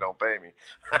somebody don't pay me?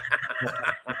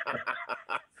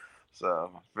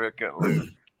 So very couldn't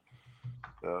lose.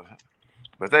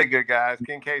 But they're good guys.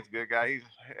 Kincaid's a good guy. He's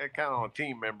kind of a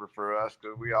team member for us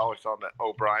because we always on that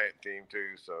O'Brien team too.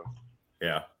 So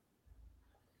Yeah.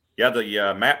 Yeah,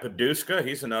 the Matt Paduska,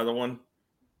 he's another one.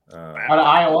 Out of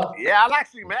Iowa. yeah, I like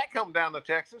to see Matt come down to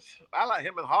Texas. I like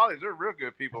him and Holly. They're real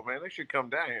good people, man. They should come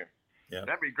down here. Yeah.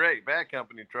 That'd be great. Bad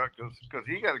company truck because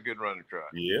he got a good running truck.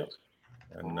 Yeah.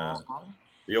 And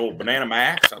the old Banana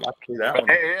Max, I'd like to see that one.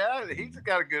 Yeah, he's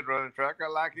got a good running truck. I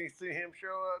like to see him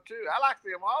show up too. I like to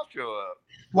see them all show up.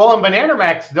 Well, in Banana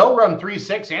Max, they'll run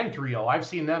 3.6 and 3.0. I've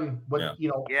seen them with he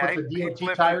put the DOT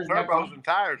flips tires the back turbos on. and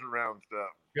tires around and stuff.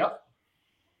 Yep.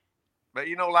 But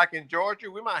like in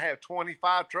Georgia, we might have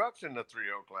 25 trucks in the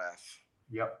 3.0 class.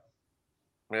 Yep.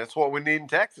 That's what we need in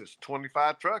Texas.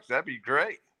 25 trucks. That'd be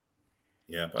great.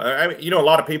 Yeah, I mean, a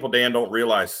lot of people, Dan, don't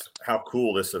realize how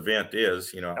cool this event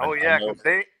is. Oh yeah, because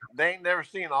they ain't never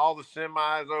seen all the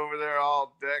semis over there,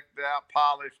 all decked out,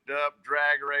 polished up,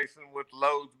 drag racing with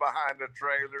loads behind the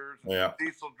trailers. Yeah,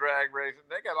 diesel drag racing.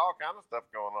 They got all kind of stuff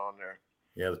going on there.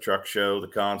 Yeah, the truck show, the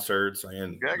concerts,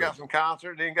 and I got some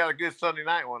concerts. Then got a good Sunday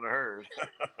night one of hers.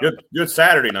 good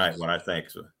Saturday night one, I think.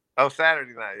 So. Oh,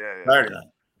 Saturday night, yeah. Saturday night.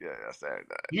 Yeah, Saturday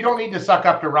night. You don't need to suck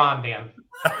up to Ron, Dan.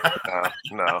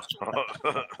 No.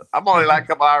 I'm only like a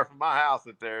couple hours from my house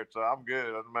at there, so I'm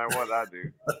good no matter what I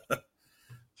do.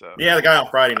 So yeah, the guy on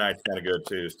Friday night's kind of good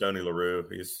too. Tony LaRue.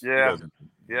 Yeah,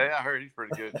 I heard he's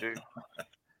pretty good too.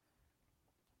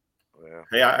 Yeah.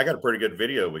 Hey, I got a pretty good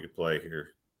video we could play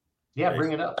here. Yeah,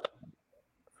 bring it up.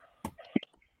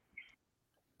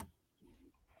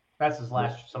 That's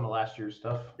some of last year's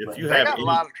stuff. If they got a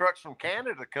lot of trucks from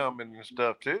Canada coming and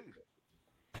stuff too.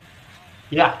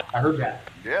 Yeah, I heard that.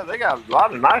 Yeah, they got a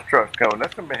lot of nice trucks coming.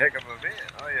 That's gonna be a heck of an event.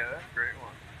 Oh yeah, that's a great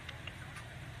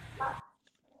one.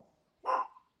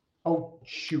 Oh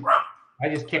shoot! I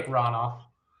just kicked Ron off.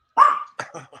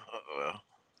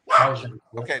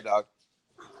 Okay, dog.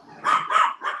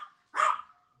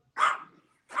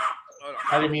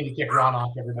 I didn't mean to kick Ron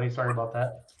off, everybody. Sorry about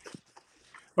that.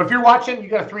 But if you're watching, you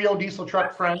got a 3.0 diesel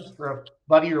truck friend or a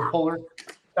buddy or puller,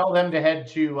 tell them to head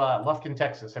to Lufkin,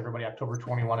 Texas, everybody, October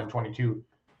 21 and 22.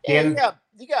 Yeah,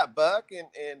 you got Buck and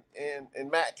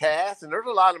Matt Tass, and there's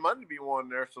a lot of money to be won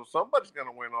there, so somebody's going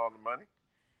to win all the money.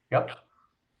 Yep.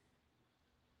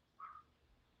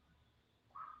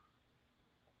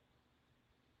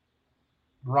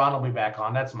 Ron will be back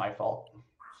on. That's my fault.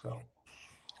 So.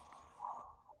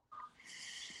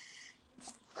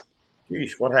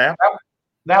 Geez, what happened?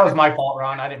 That was my fault,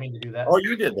 Ron. I didn't mean to do that. Oh,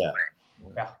 you did that.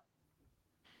 Yeah.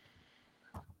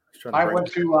 I went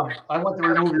to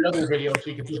remove your other video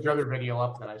so you can put your other video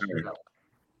up, then I screwed up.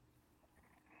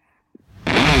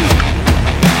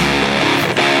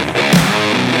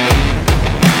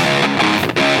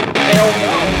 Hell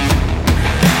no.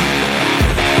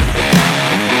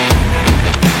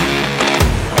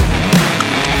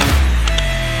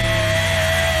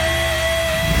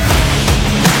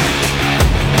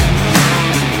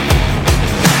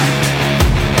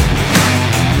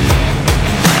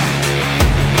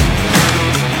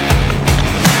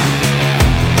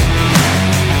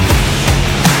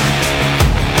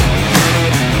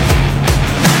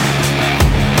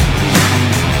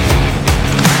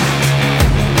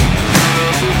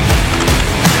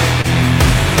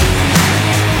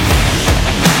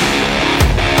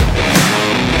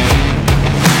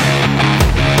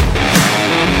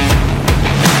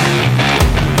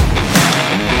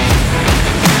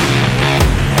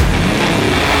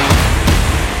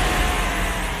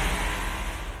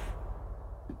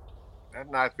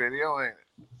 Nice video, ain't it?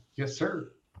 Yes,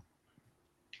 sir.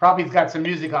 Probably's got some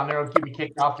music on there. It'll keep me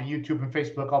kicked off of YouTube and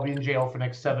Facebook. I'll be in jail for the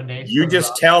next 7 days. You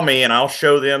just tell me, and I'll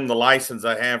show them the license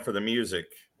I have for the music.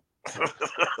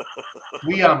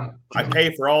 I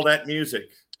pay for all that music.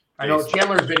 I know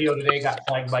Chandler's video today got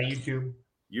flagged by YouTube.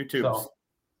 YouTube.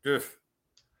 So.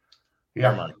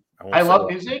 Yeah. I love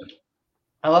music.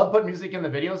 I love putting music in the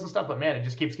videos and stuff, but man, it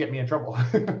just keeps getting me in trouble.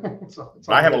 So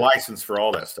I have a license for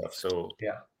all that stuff. So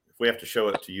yeah. We have to show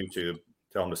it to YouTube.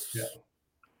 Tell them to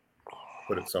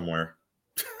put it somewhere.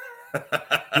 Yep,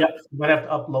 you might have to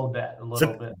upload that a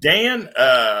little bit. Dan,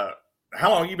 how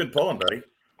long have you been pulling, buddy?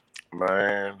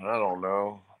 Man, I don't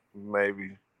know.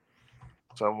 Maybe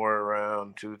somewhere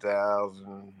around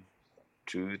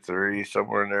 2002, 3,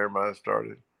 somewhere in there. Might have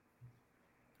started.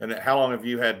 And how long have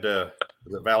you had the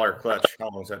Valor Clutch? How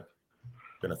long has that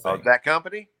been a thing? That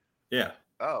company? Yeah.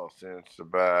 Oh, since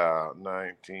about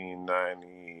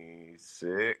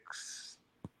 1996.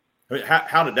 I mean,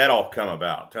 how did that all come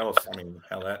about? Tell us,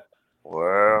 how that.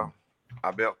 Well,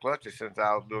 I built clutches since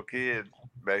I was a little kid.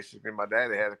 Basically, my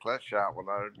daddy had a clutch shop when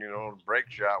a brake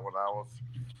shop when I was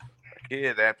a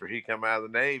kid after he come out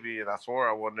of the Navy, and I swore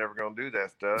I wasn't ever going to do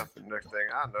that stuff. And next thing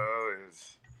I know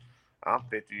is I'm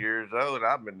 50 years old.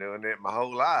 I've been doing it my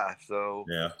whole life. So,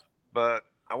 yeah. But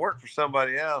I worked for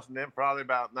somebody else, and then probably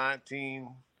about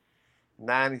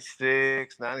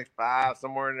 1996, 95,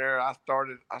 somewhere in there, I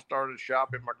started a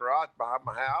shop in my garage behind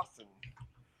my house, and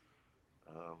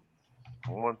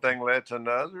one thing led to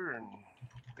another, and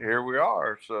here we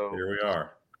are. So Here we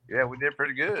are. yeah, we did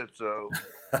pretty good. So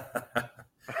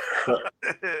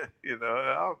you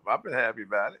know, I've been happy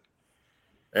about it.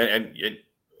 And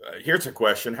here's a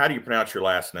question: how do you pronounce your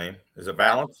last name? Is it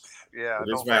Valance? Yeah, It is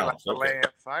don't say like Valance. Okay. Valance.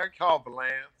 I get called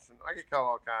Valance, and I get called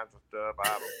all kinds of stuff. I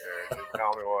don't care. Just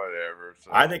call me whatever. So.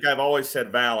 I think I've always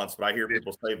said Valance, but I hear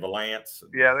people say Valance.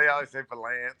 Yeah, they always say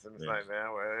Valance, and it's Yeah. like,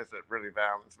 nah, well, it's really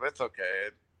Valance, but it's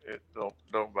okay. It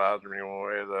don't bother me one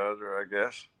way or the other, I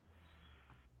guess.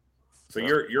 So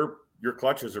your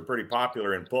clutches are pretty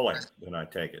popular in pulling, then I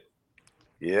take it.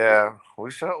 Yeah, we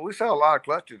sell a lot of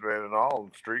clutches, man, and all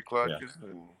street clutches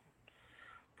and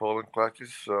pulling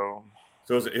clutches. So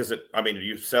is it? I mean, do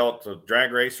you sell it to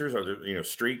drag racers or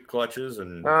street clutches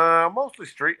and? mostly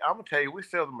street. I'm gonna tell you, we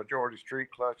sell the majority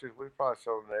street clutches. We probably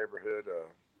sell in the neighborhood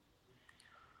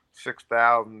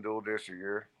 6,000 dual disc a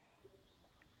year.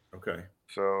 Okay.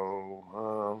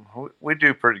 So we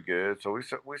do pretty good. So we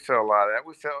sell a lot of that.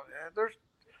 We sell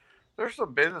there's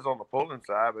some business on the pulling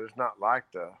side, but it's not like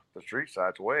the street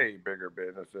side. It's way bigger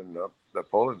business than the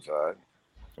pulling side.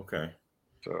 Okay.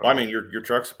 So Well, I mean, your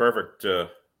truck's a perfect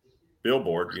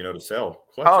billboard, to sell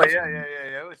oh clutches. yeah.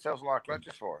 It sells a lot of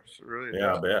clutches for us. It really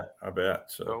Yeah, does. I bet.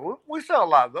 So So we sell a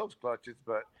lot of those clutches,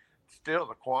 but still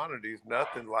the quantity is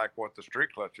nothing like what the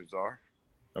street clutches are.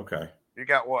 okay. You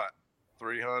got what?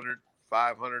 300,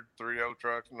 500 3.0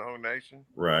 trucks in the whole nation,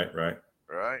 Right. right?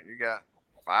 You got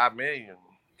 5 million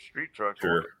street trucks.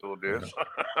 Sure. Little disc.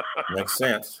 Makes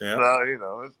sense. Yeah.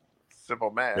 So, it's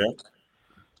simple math.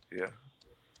 Yeah.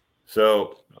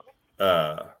 So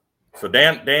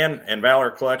Dan and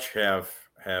Valor Clutch have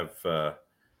added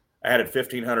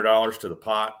 $1,500 to the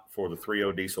pot for the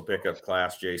 3.0 diesel pickup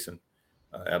class, Jason,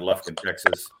 at Lufkin,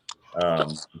 Texas.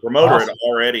 The promoter had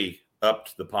already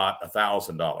upped the pot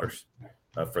 $1,000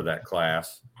 for that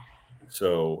class.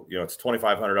 So, it's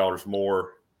 $2,500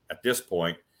 more at this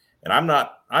point. And I'm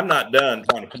not done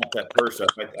trying to pump that purse up.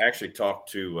 I actually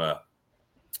talked to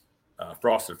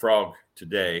Frosted Frog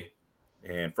today,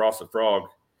 and Frosted Frog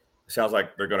sounds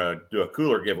like they're going to do a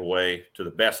cooler giveaway to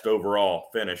the best overall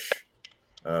finish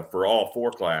for all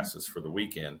 4 classes for the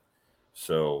weekend.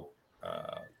 So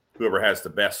whoever has the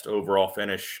best overall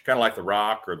finish, kind of like the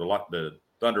Rock or the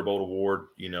Thunderbolt Award,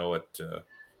 at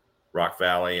Rock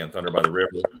Valley and Thunder by the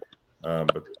River,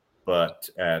 but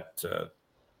at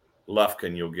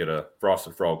Lufkin, you'll get a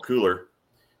Frosted Frog cooler.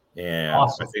 And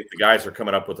Awesome. I think the guys are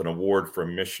coming up with an award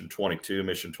from Mission 22.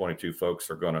 Mission 22 folks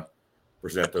are going to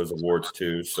present those awards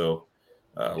too. So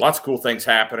lots of cool things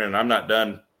happening. And I'm not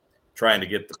done trying to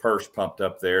get the purse pumped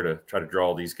up there to try to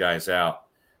draw these guys out.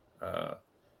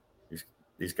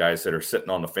 These guys that are sitting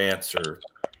on the fence or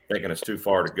thinking it's too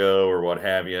far to go or what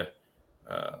have you.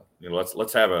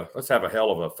 Let's have a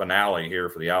hell of a finale here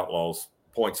for the Outlaws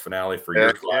points finale for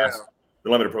your class, the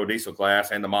Limited Pro Diesel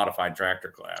class and the Modified Tractor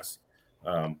class.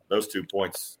 Those 2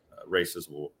 points races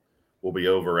will be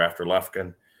over after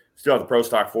Lufkin. Still have the Pro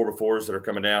Stock 4x4s that are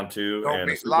coming down too, Gonna and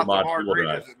be the lots of Supermod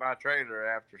margaritas at my trailer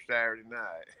after Saturday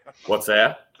night. What's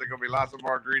that? There's gonna be lots of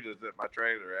margaritas at my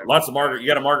trailer. Lots of margarita. You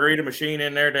got a margarita machine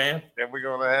in there, Dan? And we're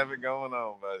gonna have it going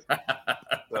on, buddy.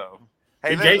 So,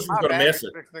 hey, Jason's gonna miss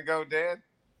it. Fixing to go, Dad.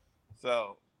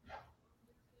 So,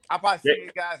 I'll probably see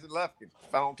you guys in Lufkin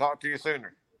if I don't talk to you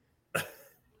sooner.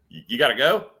 You got to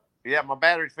go? Yeah, my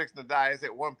battery's fixing to die. It's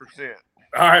at 1%.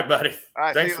 All right, buddy. All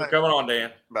right, Thanks for coming on,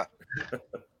 Dan. Bye.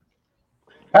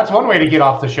 That's one way to get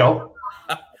off the show.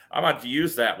 I'm about to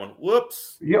use that one.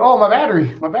 Whoops. Oh, my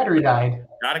battery died.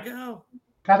 Gotta go.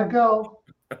 Gotta go.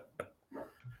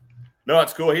 No,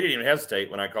 it's cool. He didn't even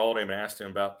hesitate when I called him and asked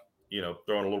him about,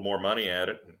 throwing a little more money at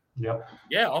it. Yep.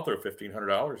 Yeah, I'll throw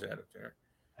 $1,500 at it there.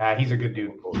 He's a good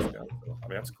dude. I mean,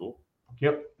 that's cool.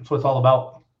 Yep. That's what it's all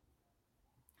about.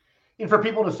 And for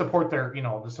people to support their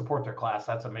class,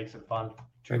 that's what makes it fun.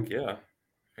 Heck yeah.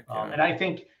 And I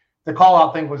think the call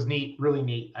out thing was neat, really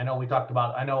neat. I know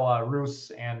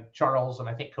Roos and Charles, and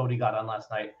I think Cody got on last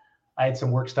night. I had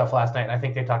some work stuff last night, and I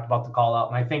think they talked about the call out,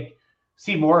 and I think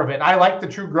see more of it. And I like the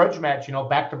true grudge match,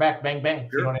 back to back, bang, bang.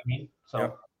 Sure. You know what I mean? So,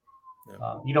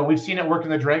 Yep. We've seen it work in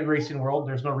the drag racing world.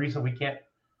 There's no reason we can't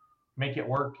make it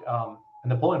work in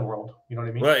the pulling world. You know what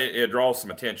I mean? Well, it draws some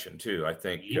attention too. I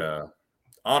think,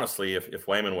 honestly, if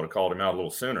Wayman would have called him out a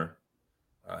little sooner,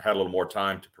 had a little more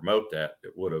time to promote that,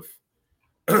 it would have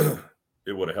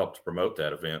helped to promote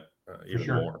that event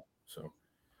even more. So,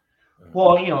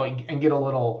 well, and get a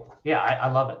little, I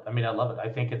love it. I mean, I love it. I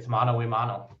think it's mano a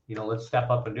mano. Let's step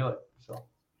up and do it. So,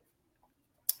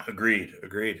 agreed.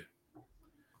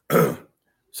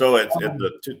 So it's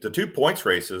the 2 points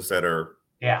races that are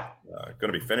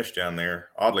going to be finished down there.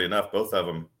 Oddly enough, both of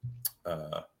them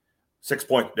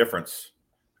 6-point difference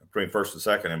between first and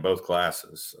second in both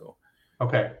classes. So,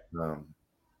 Okay.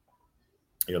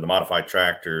 The modified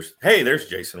tractors. Hey, there's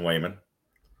Jason Wayman.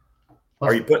 Are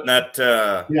Let's- you putting that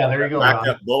Yeah, there you go, backup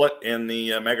Ron. bullet in the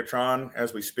Megatron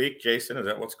as we speak, Jason? Is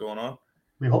that what's going on?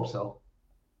 We hope so.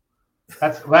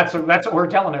 That's what we're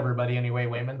telling everybody anyway,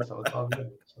 Wayman. So it's all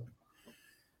good. So.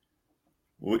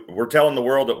 We're telling the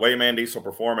world that Wayman Diesel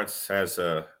Performance has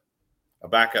a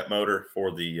backup motor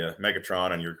for the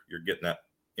Megatron, and you're getting that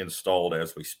installed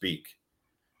as we speak.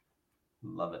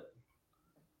 Love it.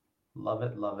 Love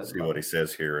it. Love it. See love what it. he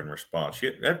says here in response.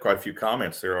 You had quite a few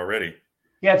comments there already.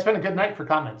 Yeah, it's been a good night for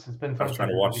comments. It's been I fun. was trying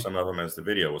to watch some of them as the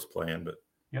video was playing, but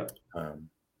Yep. But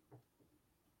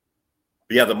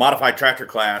yeah, the modified tractor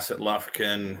class at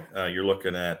Lufkin, you're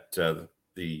looking at the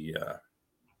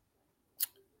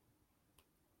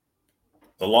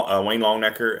Wayne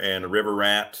Longnecker and the River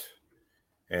Rat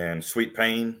and Sweet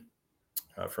Pain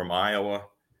from Iowa.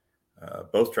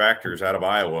 Both tractors out of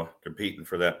Iowa competing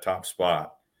for that top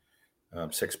spot.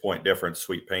 6-point difference,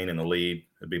 Sweet Pain in the lead.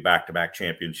 It'd be back-to-back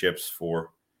championships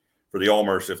for the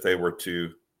Ulmers if they were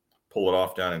to pull it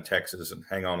off down in Texas and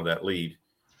hang on to that lead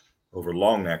over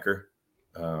Longnecker.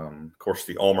 Of course,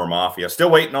 the Ulmer Mafia.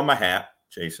 Still waiting on my hat,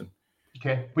 Jason.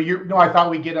 Okay, but I thought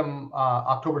we'd get him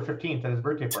October 15th at his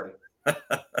birthday party.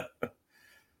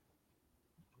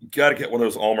 You got to get one of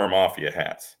those Ulmer Mafia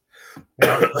hats. They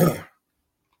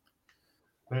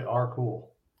are cool.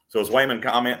 So is Wayman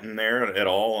commenting there at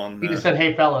all on? He just said,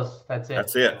 "Hey, fellas, that's it."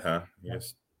 That's it, huh?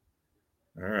 Yes.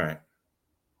 All right.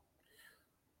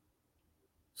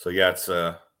 So yeah, it's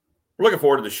we're looking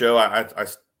forward to the show. I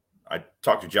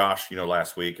talked to Josh,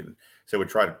 last week, and said we'd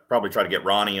probably try to get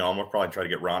Ronnie on. We'll probably try to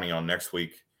get Ronnie on next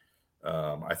week.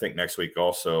 I think next week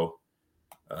also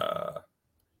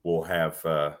we'll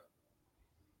have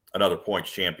another points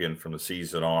champion from the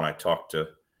season on. I talked to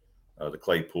the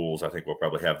Claypools. I think we'll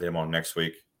probably have them on next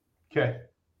week. Okay.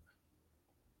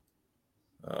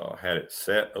 Had it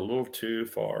set a little too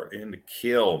far into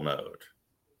kill mode.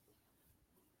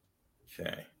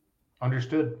 Okay.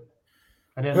 Understood.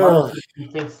 And then Mark, he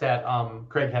thinks that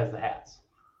Craig has the hats.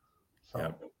 So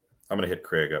Yeah. I'm going to hit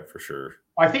Craig up for sure.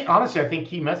 I think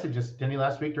he messaged us, didn't he,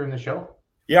 last week during the show?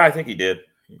 Yeah, I think he did.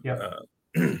 Yeah.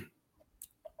 If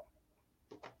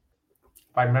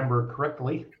I remember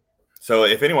correctly. So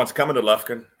if anyone's coming to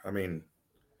Lufkin,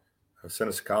 send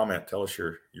us a comment. Tell us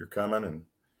you're coming, and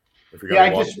if you're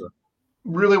going to watch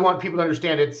really want people to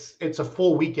understand it's a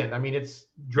full weekend. It's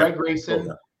drag racing,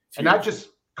 and not just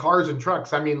cars and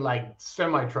trucks. Like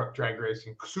semi-truck drag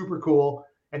racing, super cool.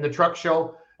 And the truck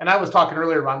show. And I was talking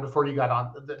earlier, Ron, before you got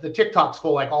on, the TikTok's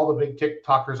full, like all the big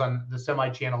TikTokers on the semi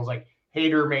channels, like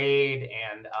Hater Made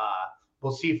and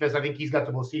Bocephus. I think he's got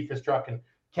the Bocephus truck and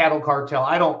Cattle Cartel.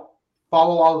 I don't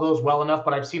follow all of those well enough,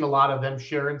 but I've seen a lot of them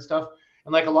sharing stuff.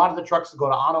 And like a lot of the trucks that go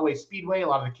to Onaway Speedway, a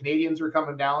lot of the Canadians are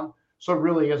coming down. So it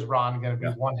really is, Ron, going to be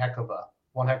one heck of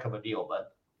a deal, bud.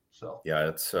 So yeah,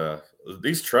 it's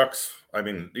these trucks.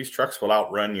 These trucks will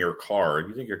outrun your car.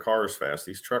 You think your car is fast?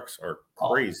 These trucks are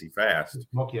crazy fast.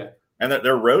 Yeah. And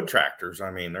they're road tractors.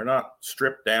 They're not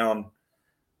stripped down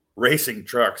racing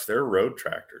trucks. They're road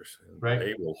tractors. Right.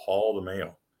 They will haul the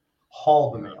mail.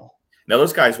 Now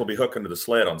those guys will be hooking to the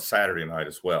sled on Saturday night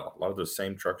as well. A lot of those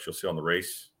same trucks you'll see on the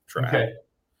race track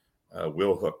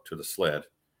will hook to the sled.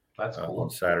 That's cool. On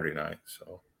Saturday night.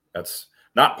 So that's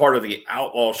not part of the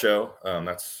Outlaw show.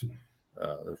 That's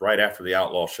right after the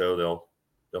Outlaw show.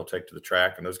 They'll take to the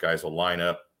track, and those guys will line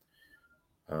up.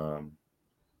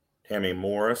 Tammy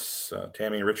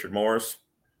and Richard Morris.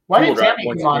 Why didn't Tammy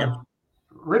come on?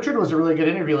 Richard was a really good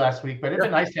interview last week, but it'd be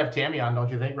nice to have Tammy on, don't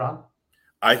you think, Ron?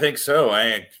 I think so.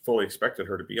 I fully expected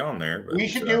her to be on there. But, we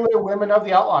should do a Women of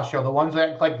the Outlaw show, the ones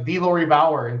that like V. Lori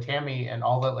Bauer and Tammy and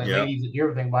all the ladies that do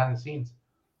everything behind the scenes.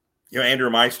 Andrew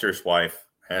Meister's wife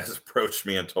has approached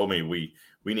me and told me we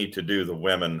need to do the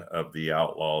Women of the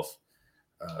Outlaws,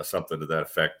 something to that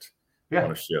effect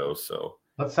on a show. So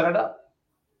let's set it up.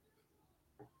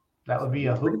 That would be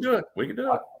a hoop. We can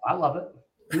do it. I love it.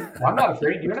 I'm not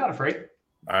afraid. You're not afraid.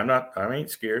 I'm not. I ain't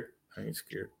scared.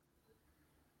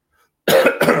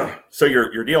 So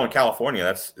your deal in California,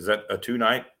 is that a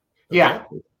 2-night? Yeah.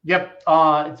 Yep.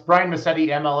 It's Brian Massetti,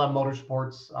 MLM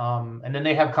Motorsports. And then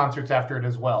they have concerts after it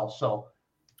as well. So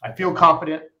I feel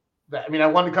confident that, I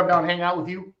wanted to come down and hang out with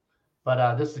you,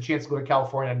 but this is a chance to go to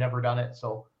California. I've never done it.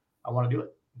 So I want to do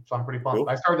it. So I'm pretty pumped. Cool.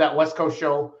 I started that West Coast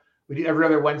show. We do every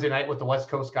other Wednesday night with the West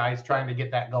Coast guys, trying to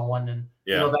get that going. And,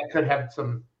 that could have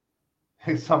some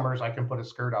summers I can put a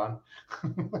skirt on.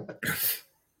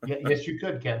 Yes, you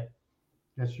could, Ken.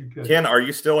 Yes, you could. Ken, are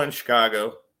you still in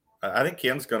Chicago? I think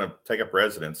Ken's going to take up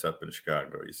residence up in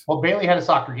Chicago. Well, Bailey had a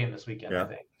soccer game this weekend, Yeah. I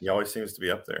think. He always seems to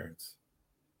be up there.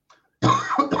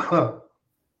 The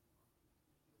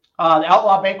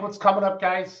Outlaw Banquet's coming up,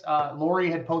 guys. Lori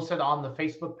had posted on the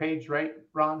Facebook page, right,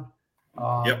 Ron?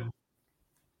 Yep.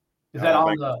 Is that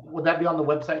Outlaw on the? Would that be on the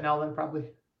website now? Then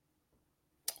probably.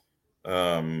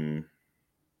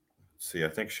 See, I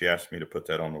think she asked me to put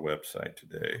that on the website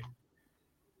today.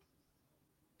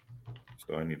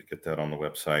 So I need to get that on the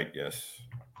website. Yes.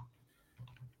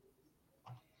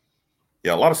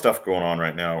 Yeah, a lot of stuff going on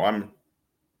right now. I'm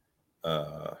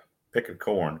picking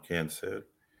corn, Ken said.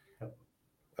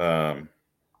 Yeah,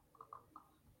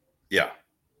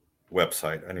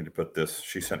 website. I need to put this.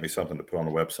 She sent me something to put on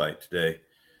the website today.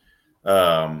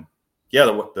 Yeah,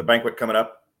 the banquet coming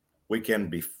up weekend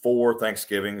before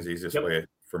Thanksgiving is the easiest way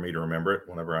for me to remember it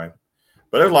whenever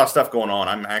but there's a lot of stuff going on.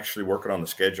 I'm actually working on the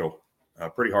schedule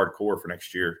pretty hardcore for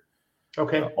next year.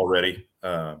 Okay. Already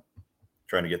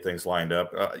trying to get things lined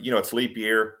up. It's leap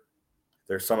year.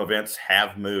 There's some events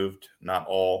have moved, not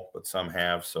all, but some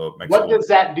have. So it makes what does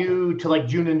that do to like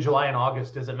June and July and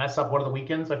August? Does it mess up one of the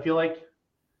weekends? I feel like.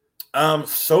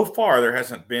 So far there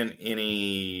hasn't been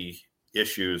any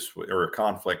issues or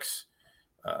conflicts.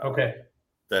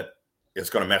 That is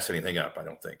going to mess anything up. I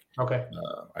don't think. Okay.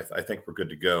 I think we're good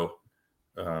to go.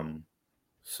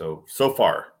 So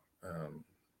far,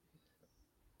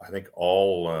 I think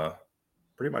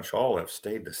pretty much all have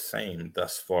stayed the same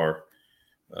thus far,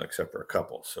 except for a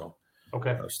couple. So,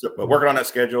 okay. But working on that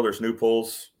schedule. There's new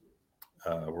pulls.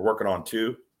 We're working on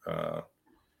 2.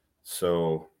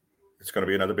 So it's going to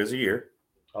be another busy year.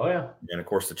 Oh yeah. And of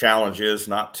course, the challenge is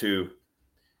not to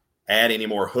add any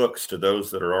more hooks to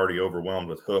those that are already overwhelmed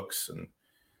with hooks, and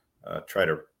try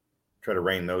to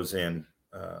rein those in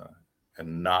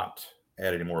and not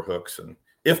add any more hooks, and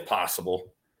if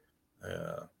possible,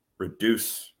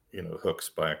 reduce hooks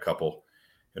by a couple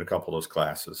in a couple of those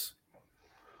classes.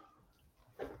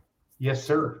 Yes,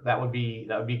 sir. That would be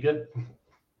good.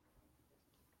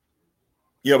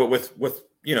 Yeah, but with the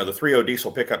 3.0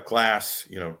 diesel pickup class,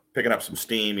 picking up some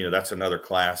steam, that's another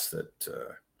class that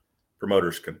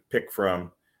promoters can pick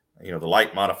from. The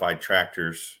light modified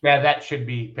tractors. Yeah, that should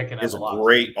be picking up is a lot.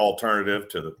 Great alternative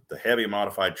to the heavy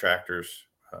modified tractors.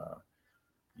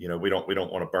 We don't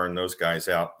want to burn those guys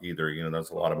out either. There's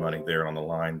a lot of money there on the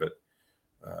line, but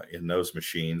in those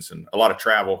machines, and a lot of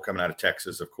travel coming out of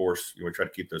Texas, of course, we try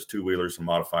to keep those 2-wheelers and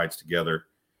modifieds together.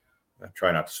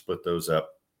 Try not to split those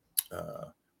up.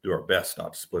 Do our best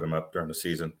not to split them up during the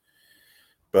season.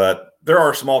 But there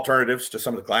are some alternatives to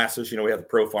some of the classes. We have the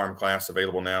Pro Farm class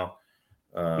available now.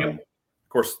 Of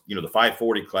course, the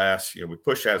 540 class, we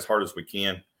push that as hard as we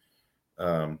can.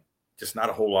 Just not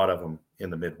a whole lot of them in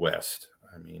the Midwest.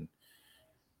 I mean,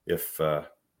 if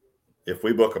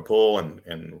we book a pull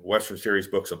and Western Series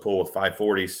books a pull with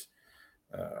 540s,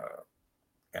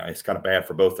 it's kind of bad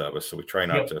for both of us. So we try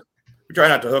not to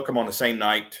hook them on the same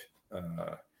night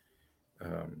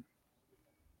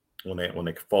when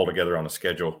they fall together on a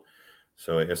schedule.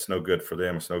 So it's no good for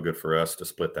them. It's no good for us to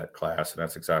split that class. And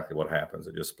that's exactly what happens.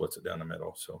 It just splits it down the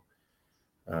middle. So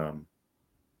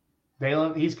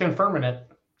Dalen, he's confirming it.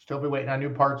 Still be waiting on new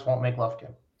parts. Won't make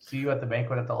Lufkin. See you at the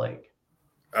banquet at the lake.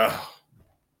 Because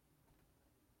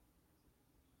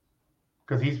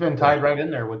he's been tied right in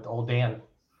there with old Dan.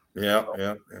 Yeah.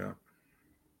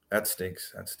 That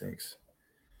stinks.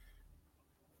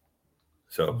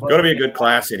 So going to be a good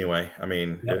class anyway. I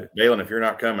mean, Dalen, if you're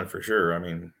not coming for sure, I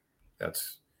mean,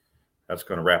 that's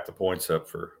going to wrap the points up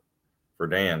for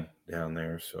Dan down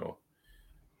there. So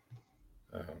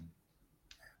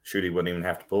Shooty wouldn't even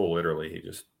have to pull, literally. He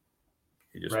just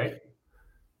right.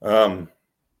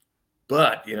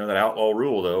 But that outlaw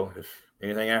rule though, if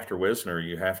anything after Wisner,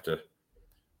 you have to,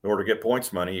 in order to get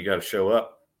points money, you got to show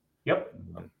up. Yep.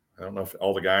 I don't know if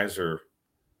all the guys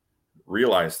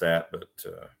realize that, but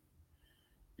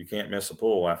you can't miss a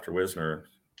pull after Wisner.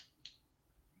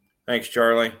 Thanks,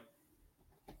 Charlie.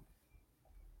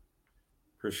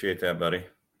 Appreciate that, buddy.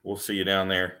 We'll see you down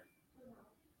there.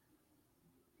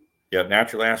 Yeah,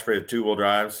 naturally aspirated 2-wheel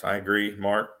drives. I agree,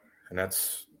 Mark. And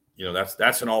that's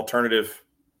an alternative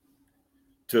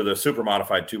to the super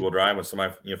modified 2-wheel drive when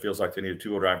somebody feels like they need a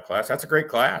 2-wheel drive class. That's a great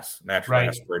class, naturally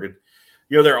aspirated.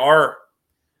 There are,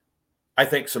 I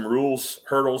think, some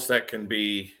hurdles that can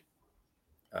be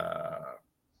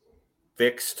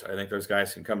fixed. I think those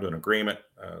guys can come to an agreement.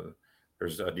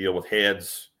 There's a deal with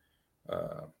heads.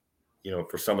 For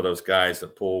some of those guys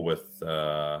that pull with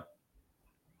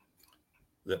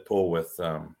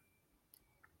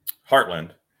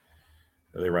Heartland,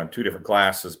 they run 2 different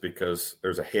classes because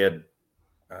there's a head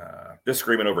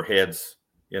disagreement over heads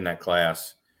in that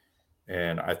class,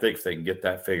 And I think if they can get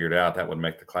that figured out, that would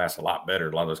make the class a lot better.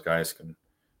 A lot of those guys can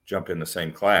jump in the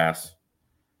same class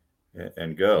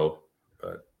and go.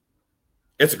 But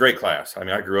it's a great class. I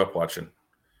mean, I grew up watching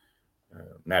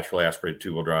naturally aspirated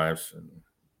two-wheel drives. And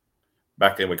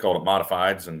back then we called it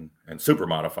modifieds and super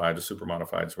modified. The super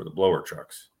modifieds were the blower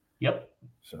trucks. Yep.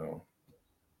 So.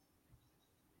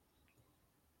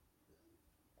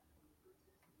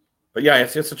 But yeah,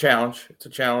 it's a challenge. It's a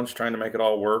challenge trying to make it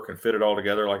all work and fit it all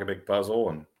together like a big puzzle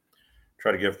and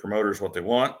try to give promoters what they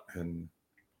want. And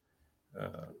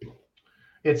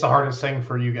it's the hardest thing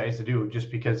for you guys to do, just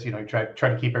because you try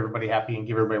to keep everybody happy and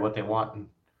give everybody what they want. And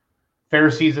fair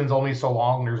season's only so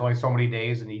long. There's only so many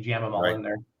days, and you jam them all in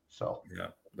there. So yeah,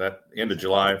 that end of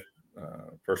July,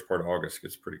 first part of August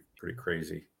gets pretty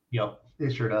crazy. Yep,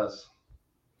 it sure does.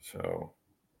 So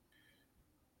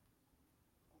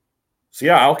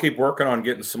yeah, I'll keep working on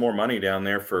getting some more money down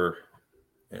there for,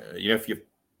 if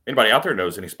anybody out there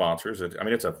knows any sponsors. I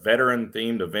mean, it's a veteran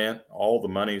themed event. All the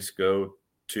monies go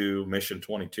to Mission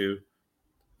 22.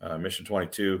 Mission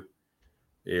 22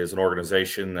 is an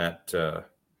organization that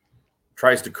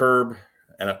tries to curb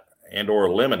and or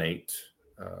eliminate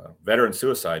veteran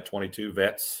suicide. 22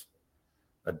 vets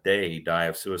a day die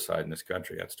of suicide in this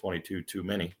country. That's 22 too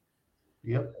many.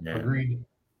 Yep, and agreed.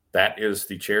 That is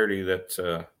the charity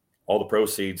that all the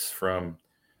proceeds from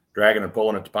dragging and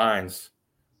pulling at the pines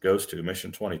goes to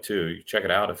Mission 22. You check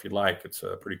it out if you'd like. It's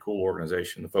a pretty cool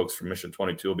organization. The folks from Mission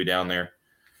 22 will be down there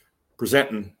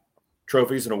presenting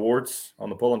trophies and awards on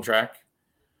the pulling track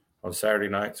on Saturday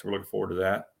night. So we're looking forward to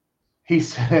that. He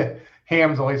said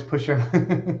Ham's always pushing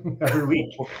every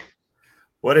week.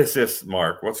 What is this,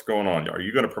 Mark? What's going on? Are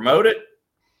you going to promote it?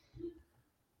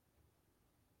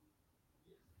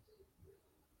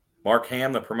 Mark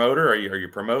Ham, the promoter, are you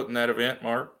promoting that event,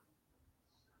 Mark?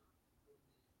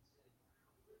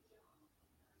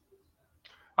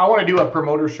 I want to do a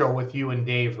promoter show with you and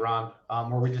Dave, Ron,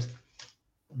 where we just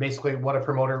basically what a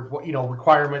promoter,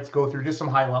 requirements, go through just some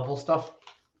high level stuff.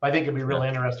 I think it'd be really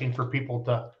interesting for people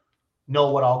to know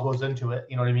what all goes into it.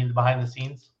 You know what I mean? Behind the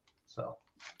scenes. So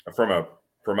from a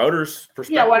promoter's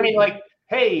perspective. Yeah, well, I mean, like,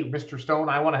 hey, Mr. Stone,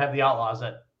 I want to have the Outlaws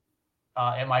at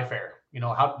my fair.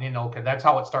 How because that's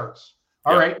how it starts.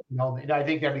 All right, I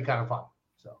think that'd be kind of fun.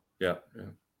 So yeah.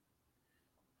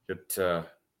 Get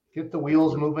the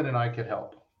wheels moving, and I could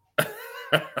help.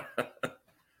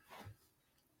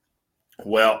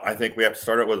 Well, I think we have to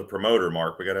start it with a promoter,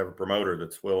 Mark. We got to have a promoter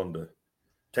that's willing to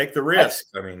take the risk.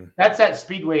 That's that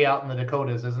speedway out in the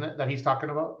Dakotas, isn't it, that he's talking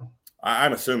about?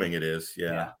 I'm assuming it is.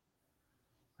 Yeah.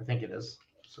 I think it is.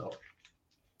 So.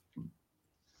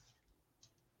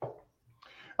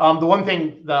 The one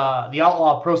thing, the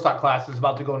Outlaw Pro Stock class is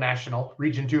about to go national.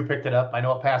 Region 2 picked it up. I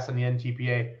know it passed in the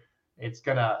NTPA.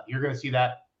 You're gonna see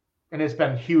that, and it's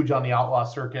been huge on the Outlaw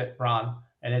circuit, Ron.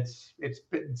 And it's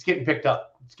getting picked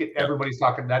up. Everybody's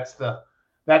talking. That's the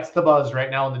buzz right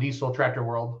now in the diesel tractor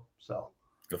world. So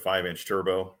the 5-inch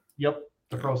turbo. Yep,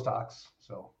 the Pro Stocks.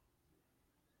 So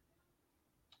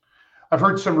I've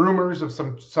heard some rumors of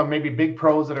some maybe big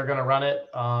pros that are going to run it.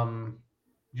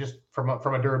 Just from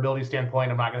a durability standpoint,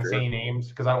 I'm not going to say any names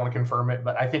because I don't want to confirm it,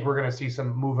 but I think we're going to see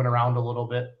some moving around a little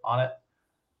bit on it.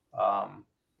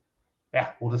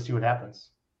 We'll just see what happens.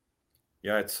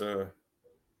 Yeah, it's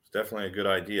definitely a good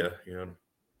idea.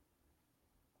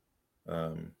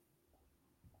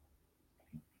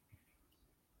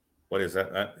 What is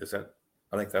that? Is that?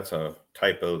 I think that's a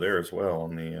typo there as well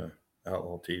on the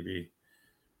Outlaw TV.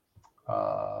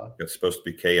 It's supposed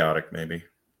to be chaotic, maybe.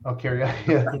 Okay,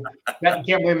 yeah. You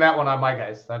can't blame that one on my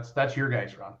guys. That's your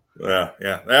guys, Ron. Yeah.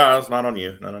 It's not on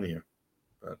you.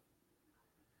 But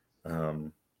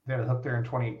they had a hook there in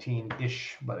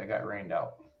 2018-ish, but it got rained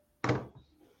out.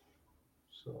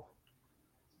 So.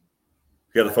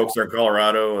 Yeah, the folks there in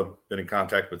Colorado, have been in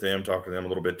contact with them, talking to them a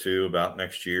little bit too about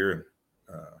next year,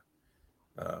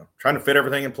 and trying to fit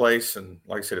everything in place. And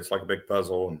like I said, it's like a big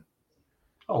puzzle. And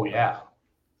oh yeah.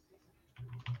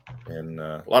 And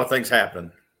a lot of things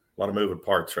happen, a lot of moving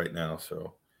parts right now.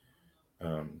 So,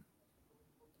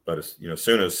 but as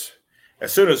soon as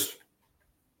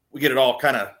we get it all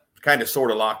kind of sort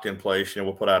of locked in place,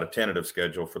 we'll put out a tentative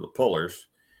schedule for the pullers,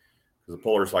 because the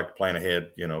pullers like to plan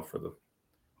ahead, for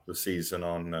the season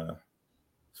on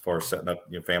as far as setting up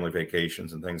family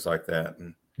vacations and things like that,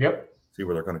 and see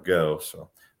where they're going to go. So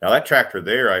now that tractor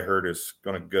there, I heard, is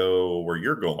going to go where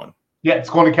you're going. Yeah, it's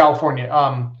going to California.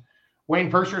 Wayne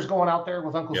Purser's going out there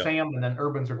with Uncle Sam, and then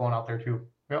Urbans are going out there too.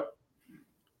 Yep.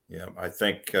 Yeah, I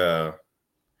think it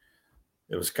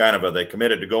was kind of they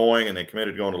committed to going, and they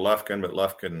committed to going to Lufkin, but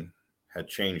Lufkin had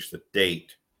changed the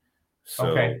date So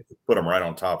Okay. put them right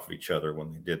on top of each other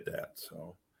when they did that.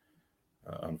 So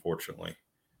unfortunately,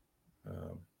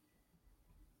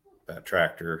 that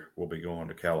tractor will be going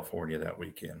to California that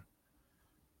weekend.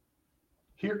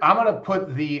 Here, I'm going to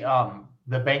put the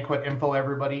banquet info,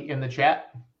 everybody, in the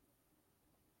chat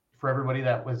for everybody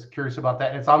that was curious about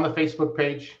that. And it's on the Facebook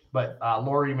page, but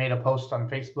Lori made a post on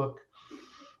Facebook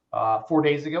 4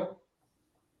 days ago.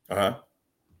 Uh-huh.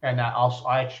 And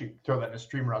I actually throw that in a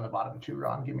streamer on the bottom too,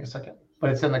 Ron. Give me a second. But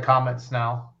it's in the comments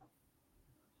now.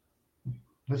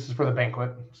 This is for the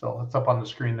banquet, so it's up on the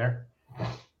screen there.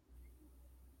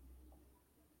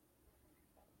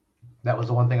 That was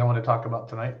the one thing I want to talk about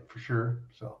tonight for sure.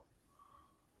 So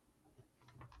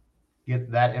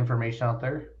get that information out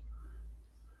there.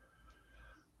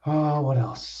 Oh, what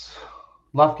else?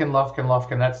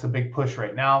 Lufkin. That's the big push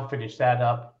right now. Finish that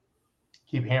up.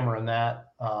 Keep hammering that.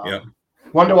 Yep.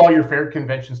 When do all your fair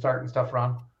conventions start and stuff,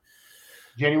 Ron?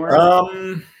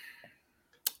 January?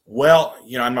 Well,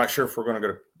 I'm not sure if we're going to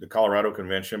go to the Colorado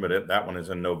convention, but that one is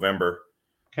in November.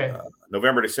 Okay.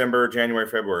 November, December, January,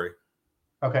 February.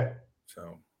 Okay.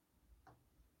 So.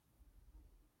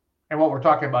 And what we're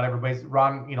talking about, everybody's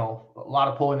Ron, a lot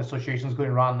of polling associations,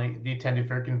 including Ron, the attended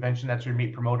fair convention. That's where you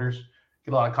meet promoters,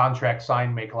 get a lot of contracts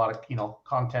signed, make a lot of,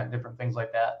 content, different things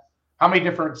like that. How many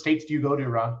different states do you go to,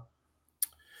 Ron?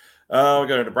 We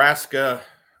go to Nebraska,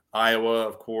 Iowa,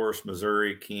 of course,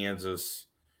 Missouri, Kansas,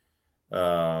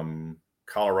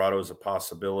 Colorado is a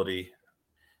possibility.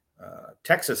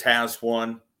 Texas has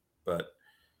one, but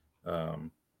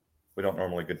we don't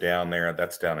normally go down there.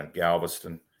 That's down in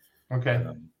Galveston. Okay.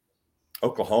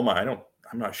 Oklahoma,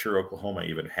 I'm not sure Oklahoma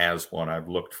even has one. I've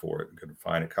looked for it and couldn't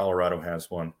find it. Colorado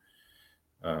has one.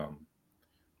 But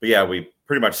yeah, we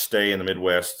pretty much stay in the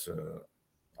Midwest.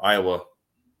 Iowa,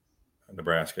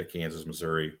 Nebraska, Kansas,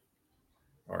 Missouri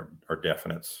are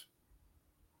definites.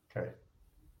 Okay.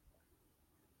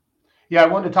 Yeah, I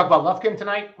wanted to talk about Lufkin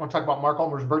tonight. I want to talk about Mark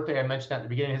Ulmer's birthday. I mentioned that at the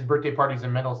beginning. His birthday party's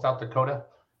in Mendel, South Dakota.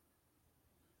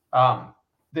 So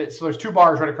there's two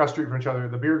bars right across the street from each other,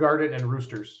 the Beer Garden and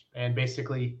Roosters. And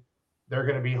basically, they're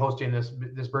going to be hosting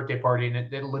this birthday party.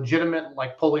 And legitimate,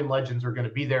 polling legends are going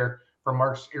to be there from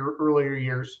Mark's earlier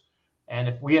years. And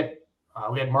if we had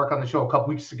Mark on the show a couple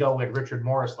weeks ago, we had Richard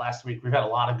Morris last week. We've had a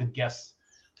lot of good guests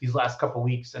these last couple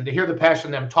weeks. And to hear the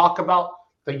passion them talk about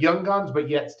the young guns, but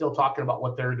yet still talking about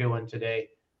what they're doing today,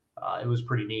 it was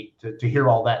pretty neat to hear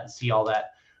all that and see all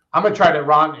that. I'm going to try to,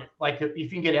 Ron, if you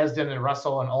can get Esden and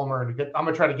Russell and Ulmer, I'm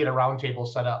going to try to get a round table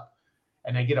set up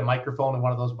and then get a microphone in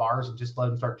one of those bars and just let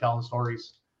them start telling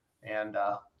stories. And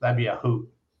that'd be a hoot.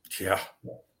 Yeah,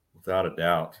 without a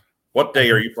doubt. What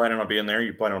day are you planning on being there?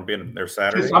 You planning on being there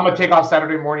Saturday? I'm going to take off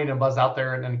Saturday morning and buzz out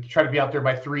there and then try to be out there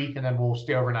by 3, and then we'll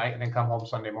stay overnight and then come home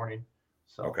Sunday morning.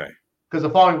 So okay. Because the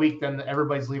following week, then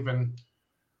everybody's leaving.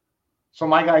 So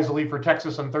my guys will leave for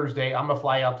Texas on Thursday. I'm going to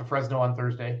fly out to Fresno on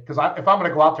Thursday. Because if I'm going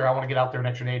to go out there, I want to get out there an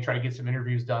extra day and try to get some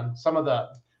interviews done. Some of the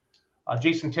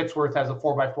Jason Titsworth has a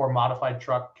 4x4 modified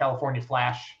truck, California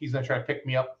Flash. He's going to try to pick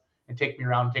me up and take me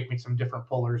around, take me to some different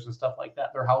pullers and stuff like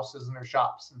that, their houses and their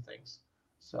shops and things.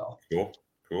 So cool.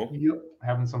 Yep,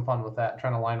 having some fun with that,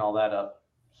 trying to line all that up.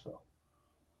 So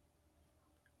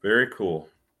very cool.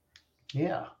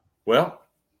 Yeah. Well,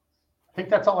 I think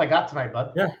that's all I got tonight,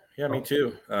 bud. Yeah, me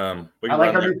too. I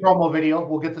like our new promo video.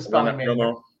 We'll get the spelling made.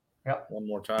 Yep. One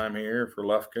more time here for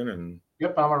Lufkin and.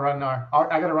 Yep, I'm gonna run I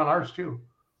gotta run ours too.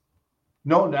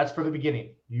 No, that's for the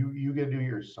beginning. You gotta do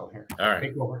yours. So here. All right.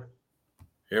 Take over.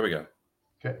 Here we go.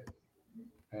 Okay.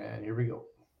 And here we go.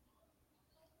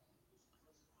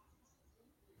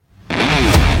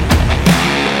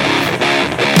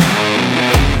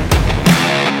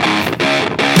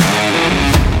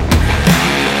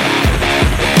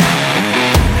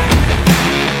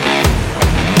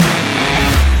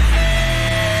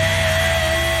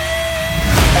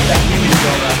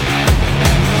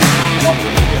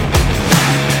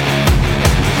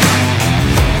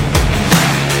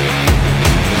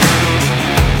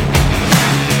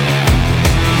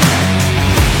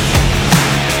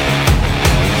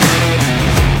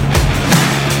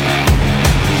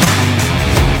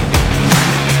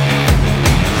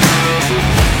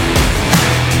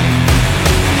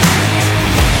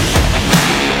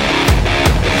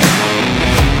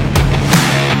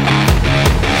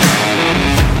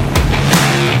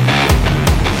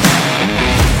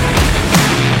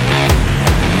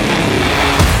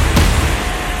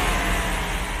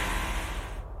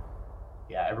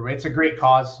 It's a great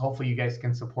cause. Hopefully you guys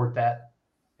can support that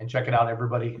and check it out,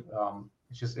 everybody.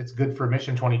 It's good for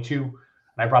Mission 22. And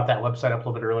I brought that website up a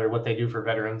little bit earlier, what they do for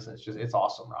veterans. It's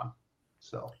awesome, Ron.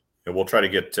 So and we'll try to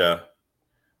get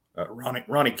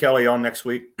Ronnie Kelly on next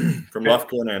week from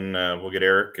Lufkin, and we'll get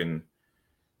Eric and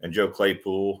Joe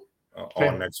Claypool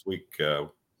on next week.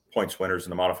 Points winners in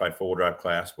the modified four-wheel drive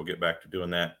class. We'll get back to doing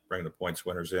that. Bring the points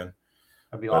winners in.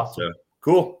 That'd be awesome.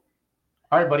 Cool.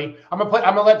 All right, buddy. I'm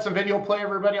gonna let some video play,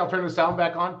 everybody. I'll turn the sound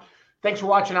back on. Thanks for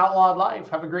watching Outlawed Live.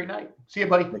 Have a great night. See you,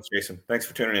 buddy. Thanks, Jason. Thanks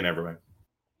for tuning in, everybody.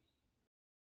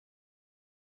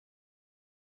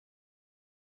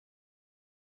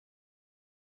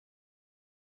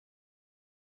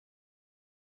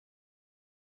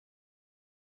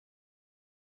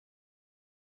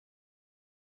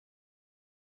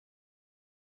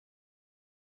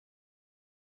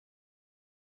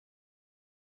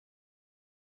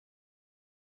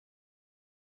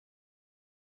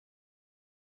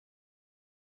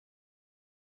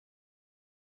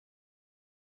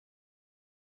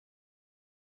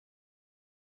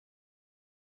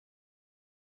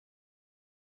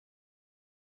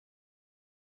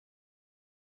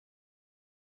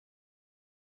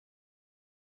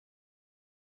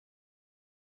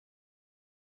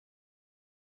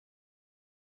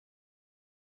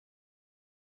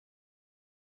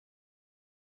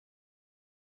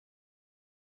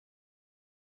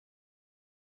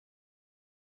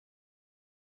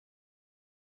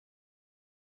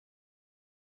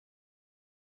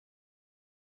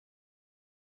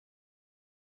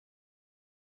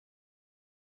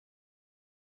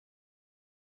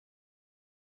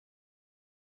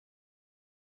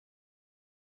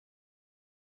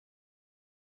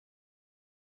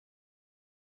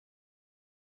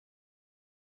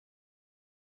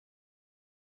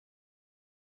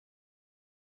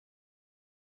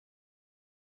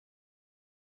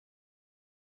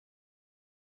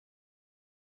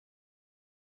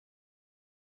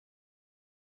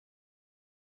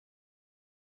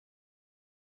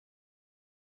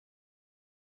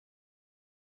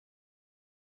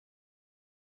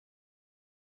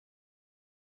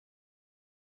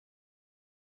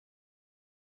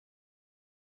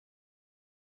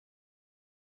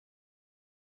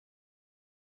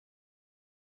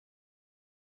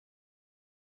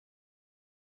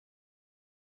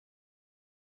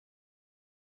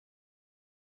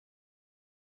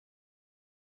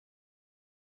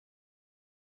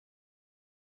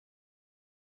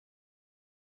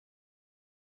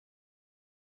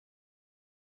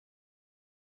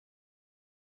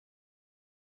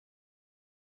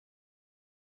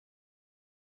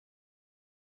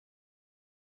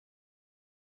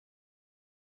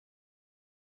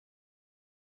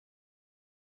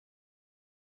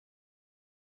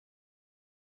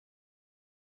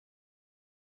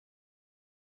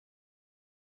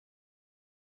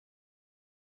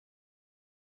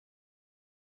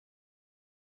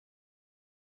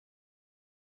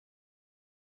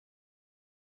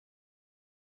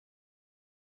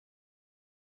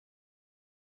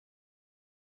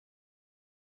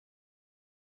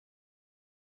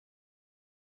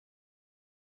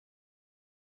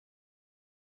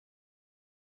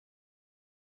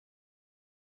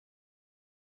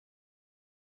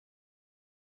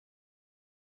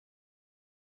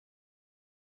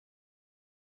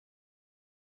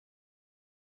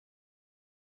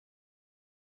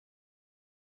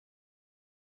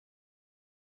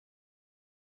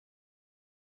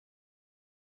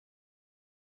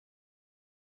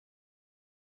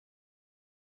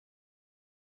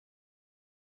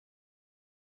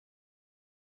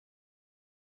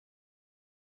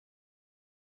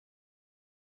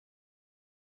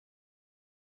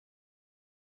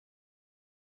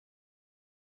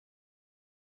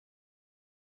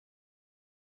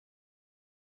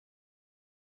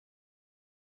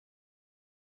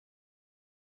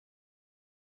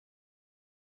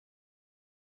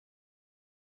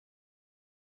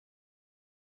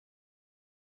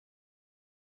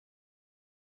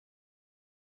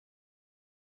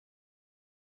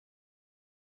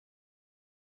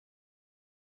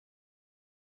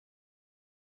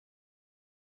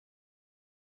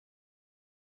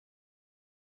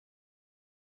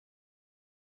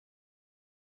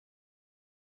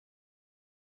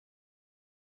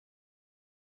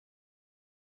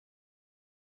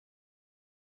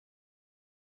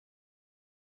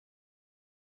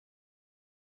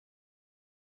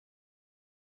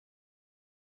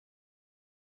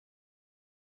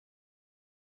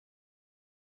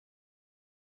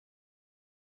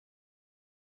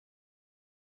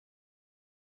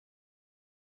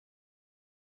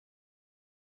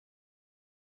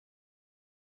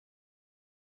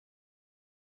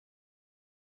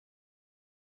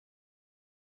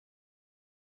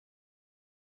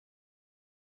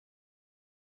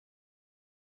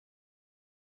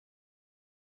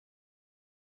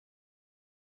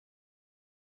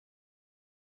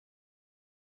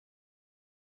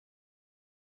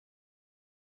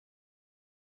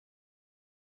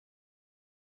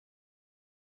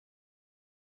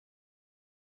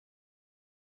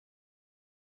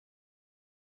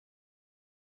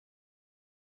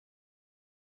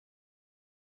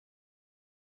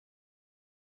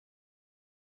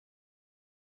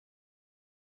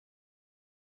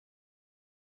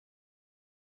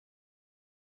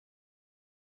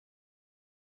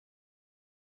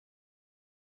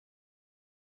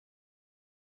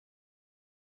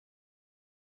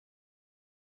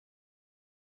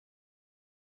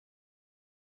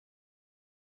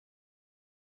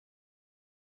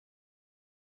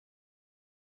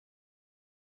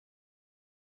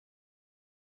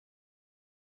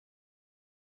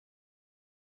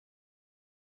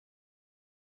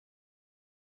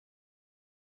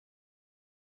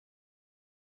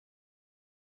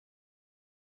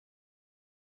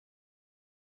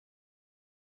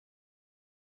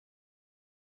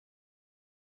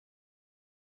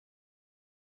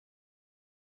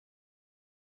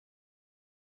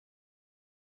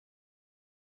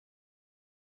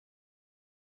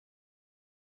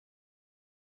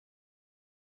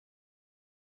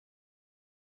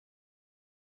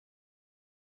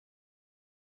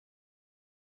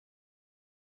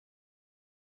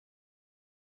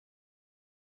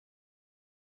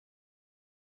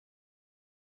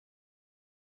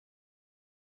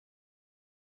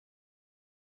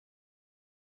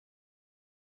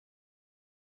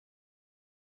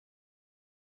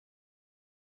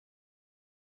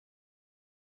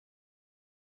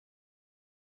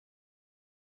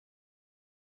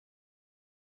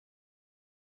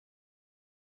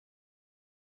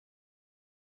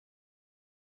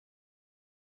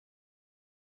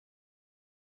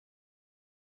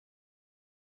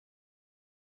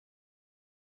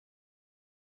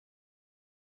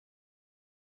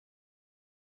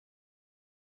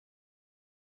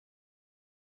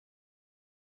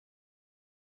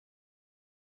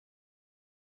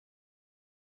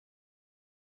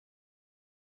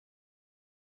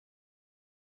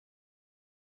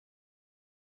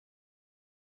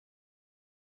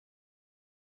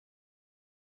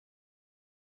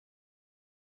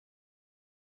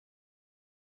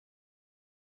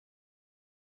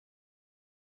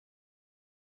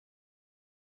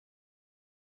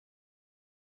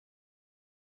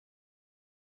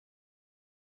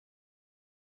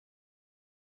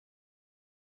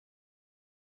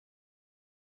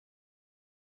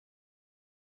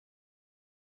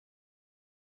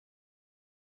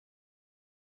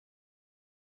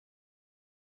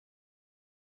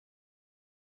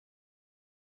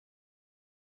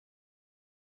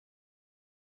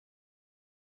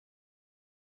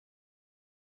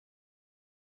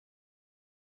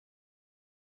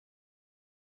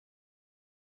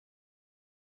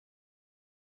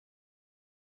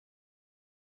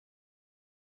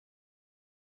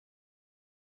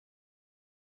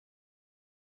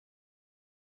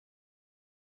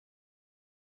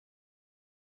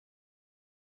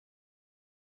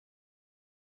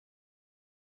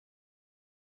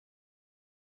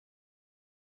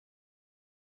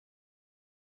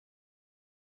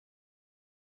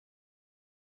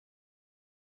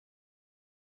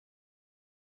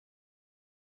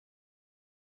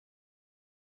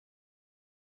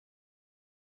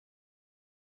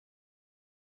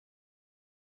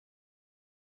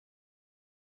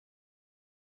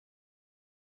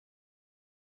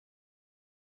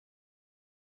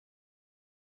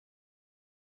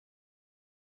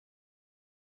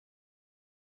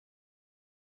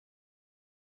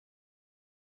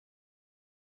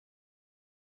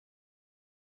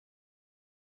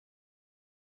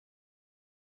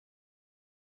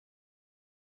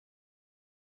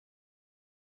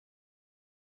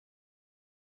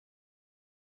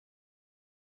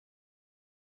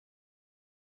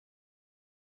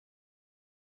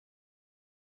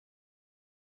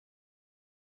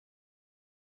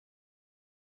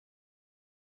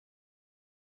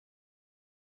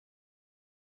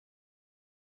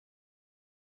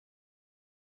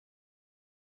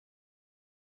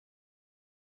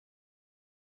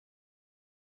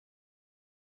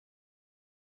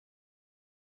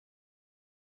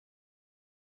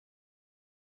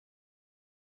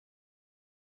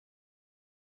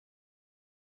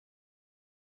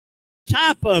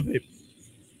 top of him.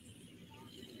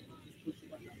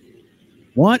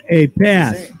 What a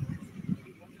pass.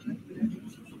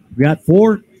 We got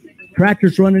 4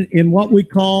 tractors running in what we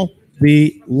call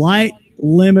the light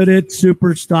limited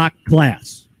super stock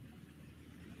class.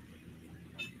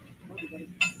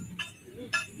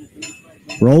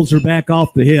 Rolls are back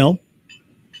off the hill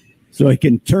so he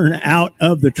can turn out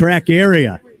of the track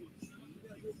area.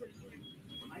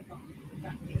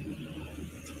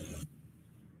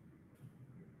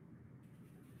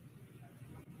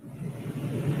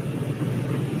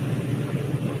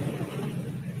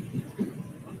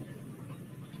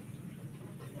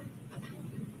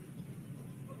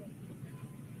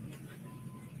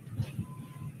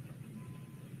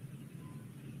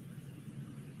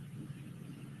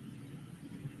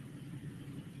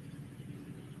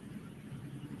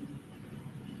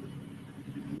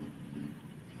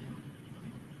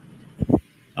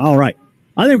 All right.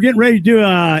 I think we're getting ready to do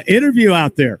an interview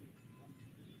out there.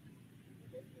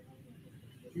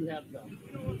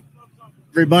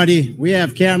 Everybody, we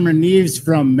have Cameron Neves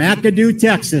from McAdoo,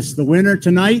 Texas, the winner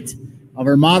tonight of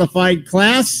our modified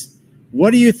class.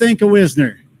 What do you think of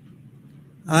Wisner?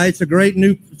 It's a great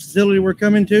new facility we're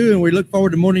coming to, and we look forward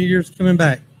to more years coming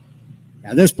back.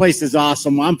 Yeah, this place is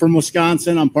awesome. I'm from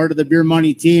Wisconsin. I'm part of the Beer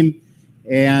Money team,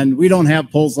 and we don't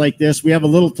have pulls like this. We have a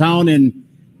little town in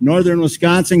northern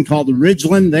Wisconsin called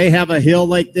Ridgeland. They have a hill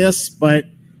like this, but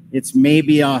it's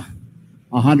maybe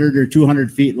 100 or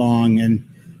 200 feet long, and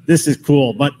this is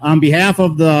cool. But on behalf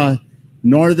of the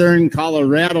Northern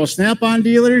Colorado Snap-on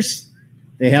dealers,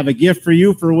 they have a gift for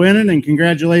you for winning, and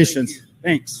congratulations.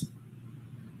 Thanks.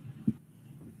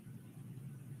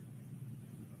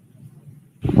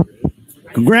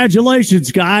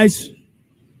 Congratulations, guys.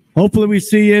 Hopefully we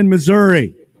see you in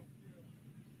Missouri.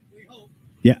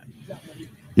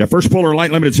 Yeah, first puller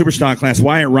light limited superstock class,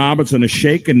 Wyatt Robinson, a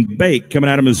shake and bake coming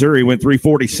out of Missouri, went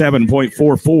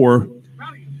 347.44.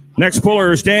 Next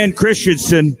puller is Dan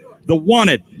Christensen, the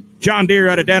wanted John Deere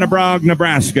out of Dannebrog,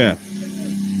 Nebraska.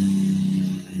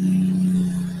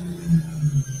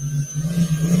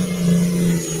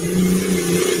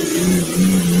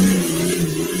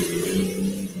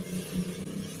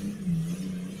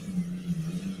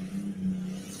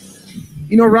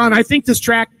 You know, Ron, I think this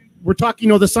track, we're talking,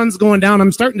 the sun's going down.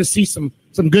 I'm starting to see some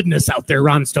goodness out there,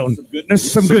 Ron Stone.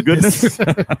 Some goodness.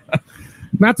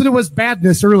 Not that it was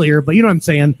badness earlier, but you know what I'm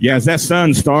saying. Yeah, as that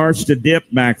sun starts to dip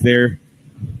back there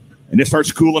and it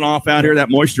starts cooling off out here,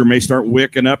 that moisture may start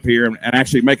wicking up here and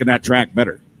actually making that track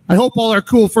better. I hope all our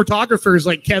cool photographers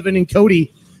like Kevin and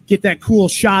Cody get that cool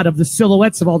shot of the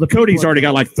silhouettes of all the people. Cody's already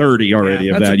got like 30 already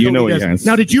of that. You know he has.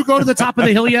 Now, did you go to the top of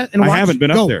the hill yet? And I haven't been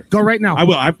up there. Go right now. I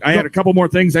will. I had a couple more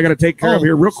things I got to take care of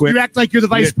here real quick. You act like you're the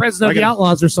vice president of the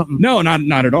Outlaws or something. No,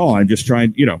 not at all. I'm just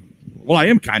trying, well, I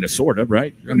am kind of, sort of,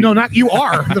 right? I mean, no, not you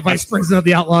are the vice president of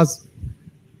the Outlaws.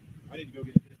 I need to go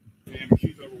get Sam.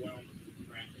 She's overwhelmed.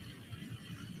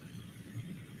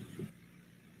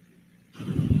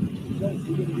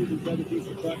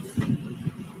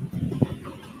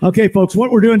 Okay, folks,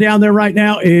 what we're doing down there right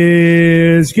now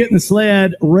is getting the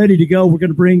sled ready to go. We're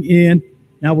going to bring in,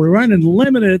 now we're running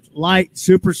limited light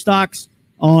super stocks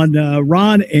on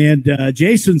Ron and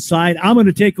Jason's side. I'm going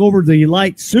to take over the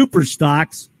light super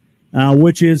stocks,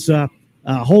 which is a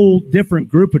whole different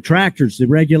group of tractors. The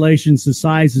regulations, the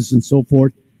sizes, and so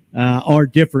forth are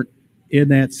different in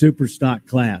that super stock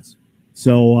class.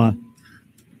 So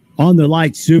on the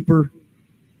light super,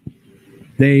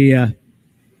 they've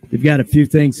got a few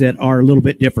things that are a little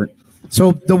bit different.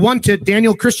 So the one to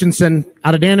Daniel Christensen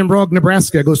out of Dannebrog,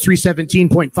 Nebraska goes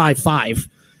 317.55.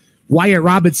 Wyatt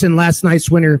Robinson, last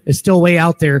night's winner, is still way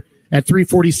out there at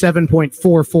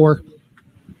 347.44.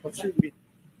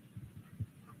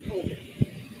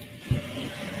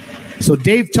 So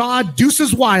Dave Todd,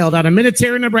 Deuces Wild out of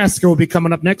Minnetonka, Nebraska will be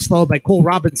coming up next, followed by Cole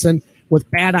Robinson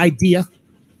with Bad Idea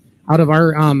out of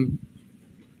our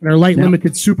light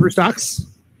limited super stocks.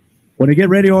 When I get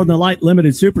ready on the light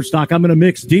limited super stock, I'm going to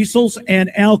mix diesels and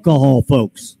alcohol,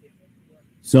 folks.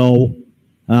 So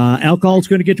alcohol is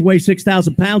going to get to weigh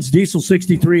 6,000 pounds, diesel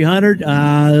 6,300,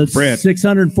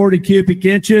 640 cubic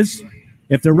inches.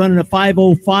 If they're running a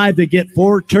 505, they get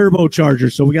 4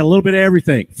 turbochargers. So we got a little bit of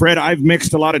everything. Fred, I've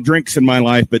mixed a lot of drinks in my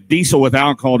life, but diesel with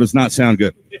alcohol does not sound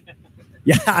good.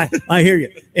 Yeah, I hear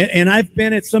you. And I've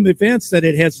been at some events that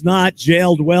it has not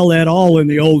gelled well at all in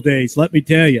the old days. Let me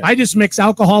tell you. I just mix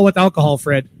alcohol with alcohol,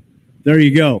 Fred. There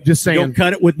you go. Just saying. Don't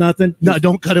cut it with nothing? No,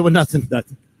 don't cut it with nothing.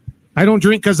 I don't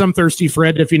drink because I'm thirsty,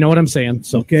 Fred, if you know what I'm saying.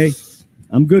 So. Okay.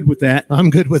 I'm good with that.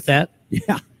 I'm good with that.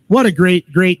 Yeah. What a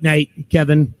great night,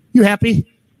 Kevin. You happy?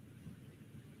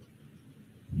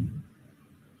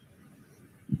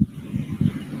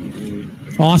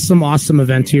 Awesome, awesome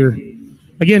event here.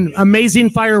 Again, amazing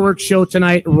fireworks show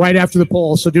tonight right after the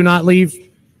poll, so do not leave.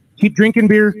 Keep drinking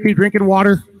beer, keep drinking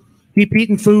water, keep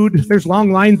eating food. There's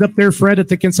long lines up there, Fred, at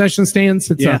the concession stands.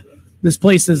 This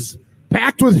place is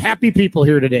packed with happy people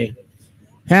here today.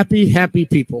 Happy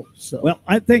people. So, well,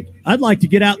 I think I'd like to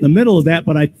get out in the middle of that,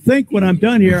 but I think when I'm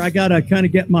done here, I got to kind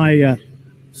of get my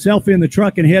self in the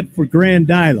truck and head for Grand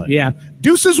Island. Yeah.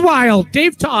 Deuces Wild,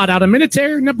 Dave Todd out of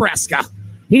Minutair, Nebraska.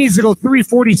 He needs to go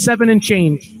 347 and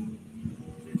change.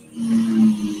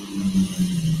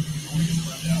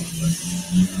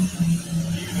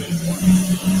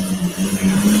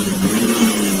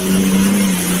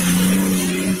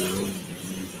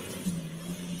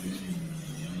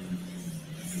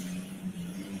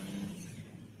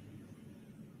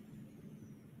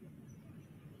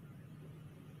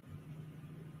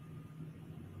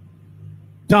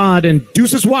 Todd and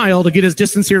Deuces Wild to get his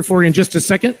distance here for you in just a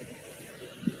second.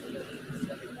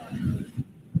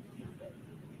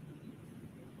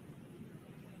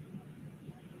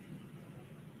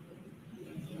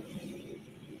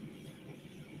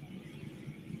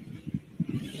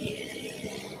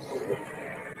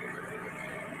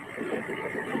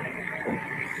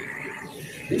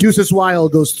 Deuces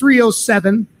Wild goes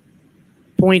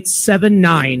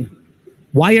 307.79.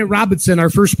 Wyatt Robinson, our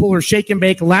first puller, shake and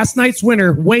bake. Last night's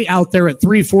winner, way out there at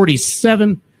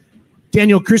 347.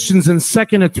 Daniel Christensen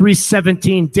second at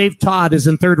 317. Dave Todd is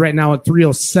in third right now at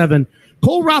 307.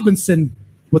 Cole Robinson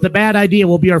with a bad idea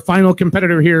will be our final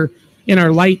competitor here in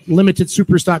our light limited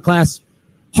super stock class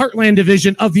Heartland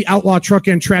division of the Outlaw Truck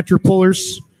and Tractor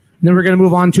Pullers. And then we're going to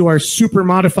move on to our super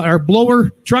modified, our blower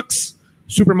trucks,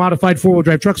 super modified four-wheel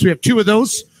drive trucks. We have two of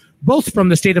those, both from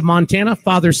the state of Montana,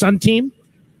 father-son team. And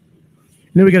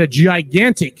then we got a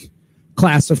gigantic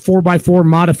class of 4x4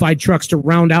 modified trucks to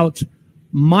round out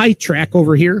my track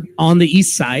over here on the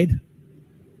east side.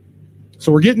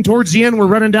 So we're getting towards the end. We're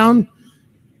running down.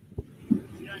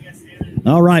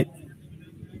 All right.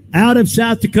 Out of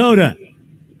South Dakota,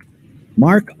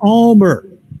 Mark Ulmer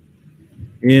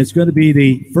is going to be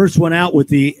the first one out with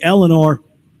the Eleanor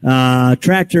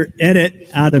tractor edit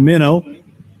out of Minnow.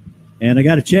 And I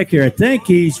got to check here. I think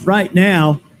he's right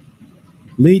now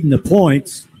leading the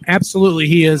points. Absolutely,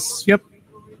 he is. Yep.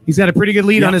 He's got a pretty good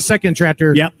lead on his second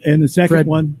tractor. Yep, and the second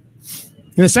one.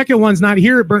 And the second one's not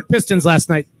here at Burnt Pistons last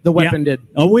night. The weapon did.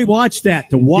 Oh, we watched that.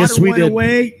 The water went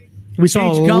away. We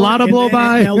saw a lot of blow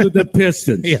by. Held to the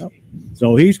Pistons. Yeah.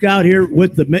 So he's got here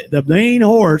with the main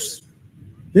horse.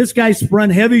 This guy's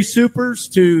run heavy supers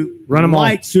to run them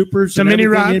light supers to mini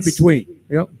rods in between.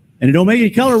 Yep. And it don't make any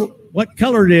color what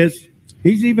color it is.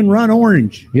 He's even run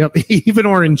orange. Yep. Even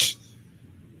orange.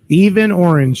 Even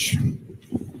orange.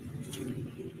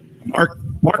 Mark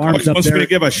wants me to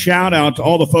give a shout out to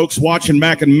all the folks watching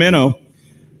back in Minnow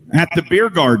at the Beer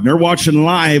Garden. They're watching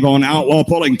live on Outlaw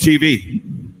Pulling TV.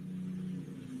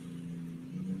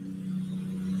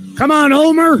 Come on,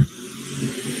 Ulmer.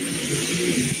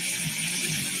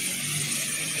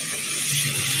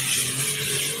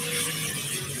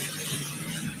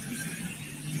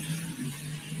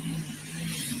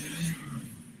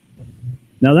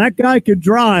 Now that guy could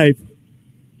drive.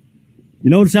 You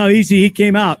notice how easy he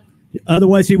came out.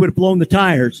 Otherwise, he would have blown the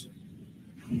tires.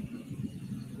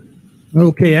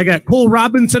 Okay, I got Cole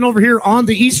Robinson over here on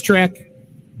the east track.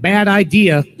 Bad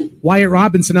idea. Wyatt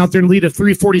Robinson out there in lead of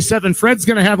 347. Fred's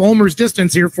going to have Ulmer's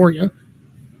distance here for you.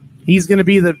 He's going to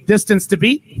be the distance to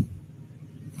beat.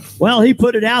 Well, he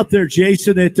put it out there,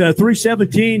 Jason, at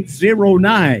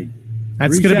 317.09.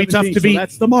 That's going to be tough to beat. So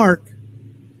that's the mark.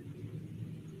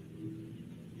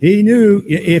 He knew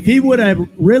if he would have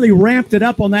really ramped it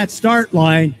up on that start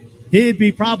line, he'd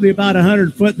be probably about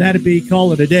 100 foot. That'd be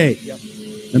call it a day. Yep.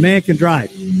 The man can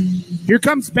drive. Here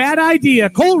comes bad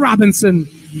idea. Cole Robinson.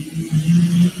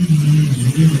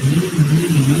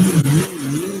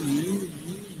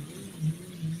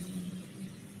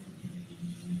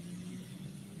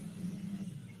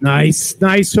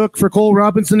 Nice hook for Cole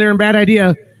Robinson there, and bad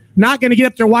idea. Not going to get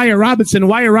up to Wyatt Robinson.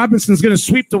 Wyatt Robinson's going to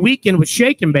sweep the weekend with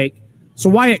shake and bake. So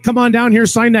Wyatt, come on down here,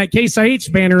 sign that Case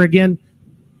IH banner again.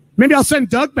 Maybe I'll send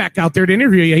Doug back out there to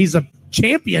interview you. He's a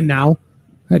champion now.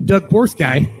 That Doug Porth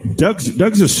guy. Doug's a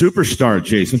superstar,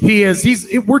 Jason. He is.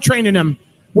 We're training him.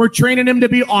 We're training him to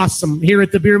be awesome here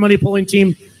at the Beer Money Pulling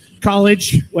Team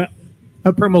College. Well,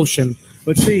 a promotion.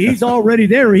 But see, he's already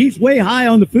there. He's way high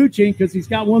on the food chain because he's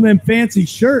got one of them fancy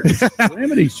shirts,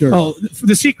 remedy shirts. Oh,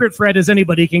 the secret, Fred, is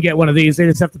anybody can get one of these. They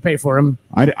just have to pay for them.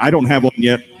 I don't have one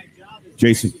yet,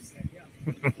 Jason.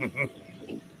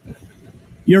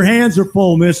 Your hands are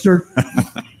full, mister.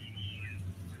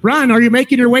 Ron, are you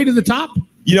making your way to the top?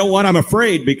 You know what? I'm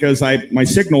afraid because my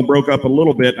signal broke up a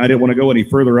little bit. I didn't want to go any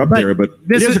further up there, but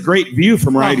this is a great view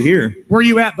from right here. Where are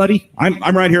you at, buddy?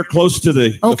 I'm right here close to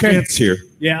the fence here.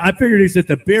 Yeah, I figured he's at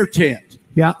the beer tent.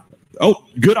 Yeah. Oh,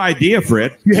 good idea,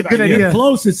 Fred. Yeah, good idea. Get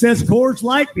close. It says Coors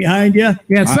Light behind you.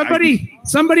 Yeah,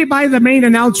 somebody buy the main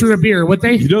announcer a beer, would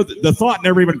they? You know, the thought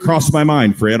never even crossed my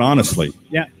mind, Fred, honestly.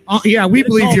 Yeah. Yeah, we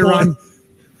believe you're on.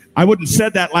 I wouldn't have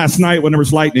said that last night when there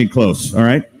was lightning close, all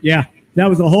right? Yeah, that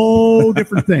was a whole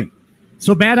different thing.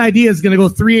 So Bad Idea is going to go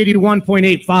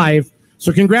 381.85.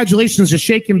 So congratulations to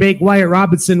Shake and Bake. Wyatt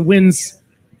Robinson wins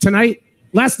tonight,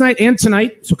 last night and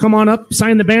tonight. So come on up,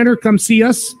 sign the banner, come see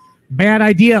us. Bad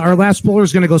Idea, our last bowler,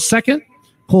 is going to go second.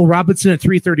 Cole Robinson at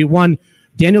 331.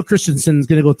 Daniel Christensen is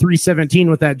going to go 317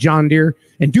 with that John Deere.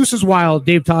 And Deuces Wild,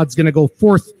 Dave Todd's going to go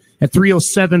fourth at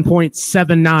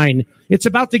 307.79. It's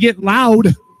about to get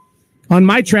loud on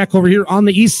my track over here on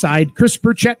the east side. Chris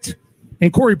Burchett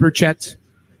and Corey Burchett.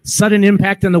 Sudden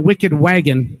Impact on the Wicked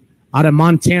Wagon out of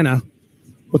Montana.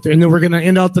 And then we're going to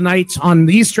end out the night on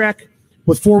the east track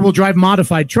with four-wheel drive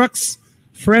modified trucks.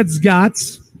 Fred's got,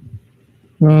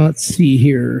 let's see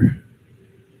here,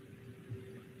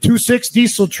 2.6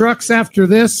 diesel trucks after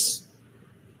this.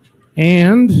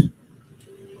 And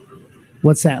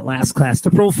what's that last class?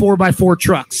 The Pro 4x4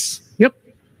 trucks. Yep.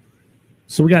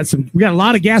 So we got a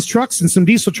lot of gas trucks and some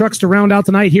diesel trucks to round out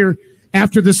the night here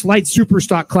after this light super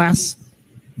stock class.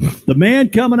 The man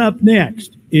coming up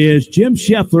next is Jim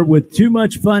Scheffler with Too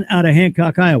Much Fun out of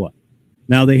Hancock, Iowa.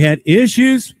 Now, they had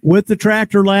issues with the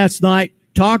tractor last night,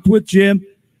 talked with Jim.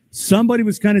 Somebody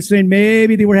was kind of saying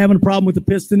maybe they were having a problem with the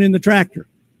piston in the tractor.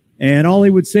 And all he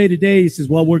would say today, he says,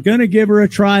 well, we're going to give her a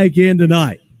try again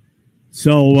tonight.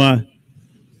 So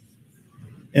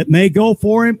it may go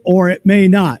for him or it may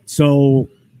not. So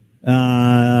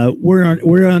we're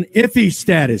on iffy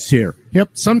status here.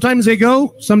 Yep. Sometimes they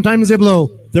go, sometimes they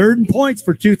blow. Third in points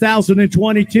for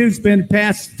 2022. Has been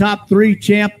past top three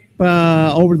champ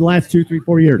over the last 2, 3,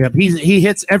 4 years. Yep. He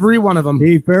hits every one of them.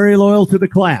 He's very loyal to the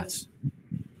class.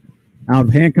 Out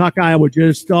of Hancock, Iowa,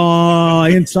 just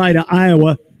inside of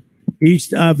Iowa,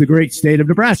 east of the great state of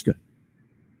Nebraska.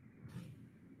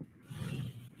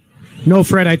 No,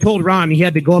 Fred, I told Ron he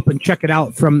had to go up and check it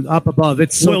out from up above.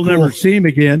 It's so we'll cool. Never see him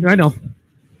again. I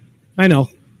know.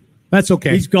 That's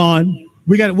okay. He's gone.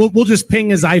 We'll just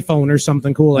ping his iPhone or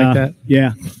something cool like that.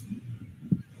 Yeah.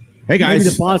 Hey, guys. Maybe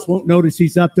the boss won't notice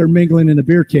he's up there mingling in the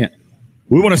beer tent.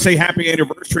 We want to say happy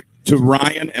anniversary to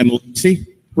Ryan and Lexi.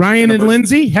 Ryan and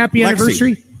Lindsay, happy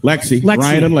anniversary. Lexi.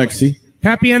 Ryan and Lexi.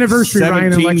 Happy anniversary, Ryan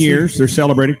and Lexi. 17 years. They're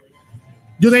celebrating.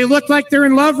 Do they look like they're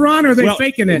in love, Ron, or are they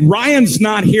faking it? Ryan's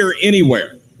not here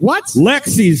anywhere. What?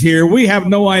 Lexi's here. We have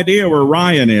no idea where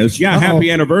Ryan is. Yeah,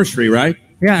 happy anniversary, right?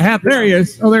 Yeah, happy. There he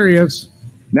is. Oh, there he is.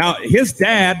 Now, his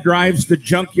dad drives the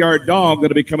Junkyard Dog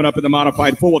that'll be coming up in the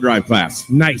modified four-wheel drive class.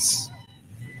 Nice.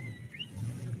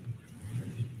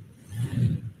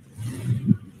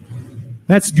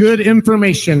 That's good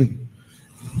information.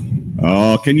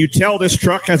 Oh, can you tell this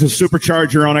truck has a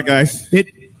supercharger on it, guys?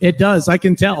 It does. I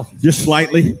can tell. Just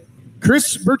slightly.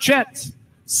 Chris Burchett,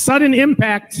 Sudden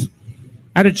Impact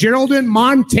out of Geraldton,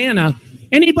 Montana.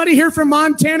 Anybody here from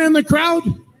Montana in the crowd?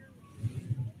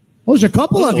 Oh, there's a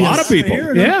couple of you. A lot of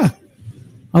people. Yeah.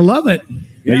 I love it.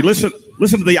 Yeah, you listen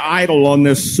to the idle on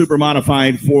this super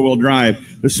modified four-wheel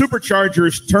drive. The supercharger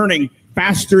is turning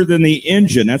faster than the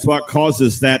engine. That's what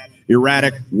causes that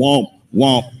erratic womp,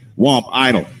 womp, womp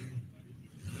idle.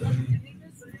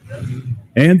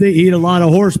 And they eat a lot of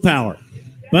horsepower,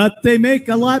 but they make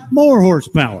a lot more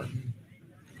horsepower.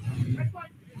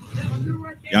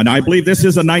 And I believe this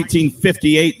is a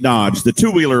 1958 Dodge. The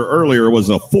two-wheeler earlier was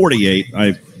a 48.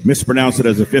 I mispronounced it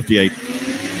as a 58.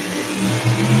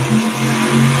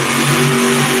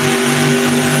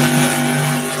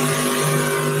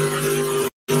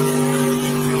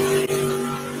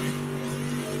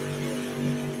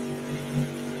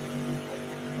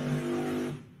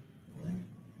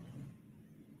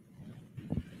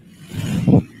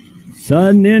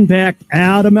 Sudden Impact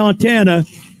out of Montana.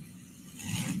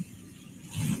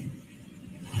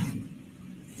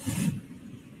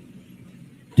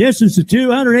 Distance to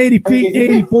 280 feet,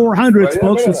 84 hundredths,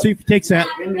 folks. Let's see if he takes that.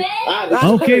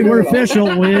 Okay, we're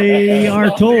official. We are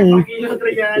told.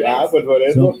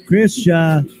 So Chris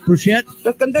Burchett,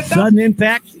 Sudden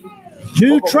Impact.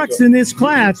 Two trucks in this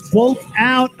class, both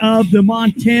out of the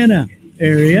Montana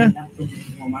area.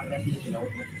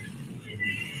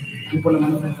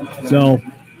 So,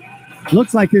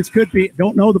 looks like this could be,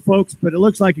 don't know the folks, but it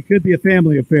looks like it could be a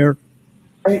family affair.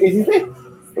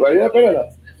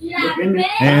 And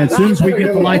as soon as we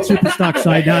get the light Superstock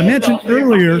side, now I mentioned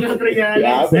earlier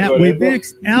that we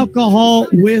mix alcohol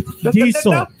with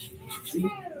diesel.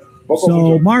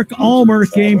 So Mark Ulmer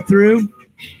came through.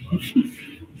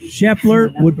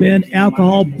 Scheffler would been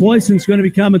alcohol. Boyson's going to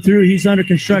be coming through. He's under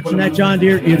construction. That John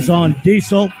Deere is on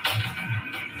diesel.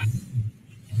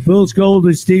 Fool's Gold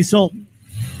is diesel.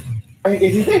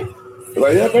 Hey,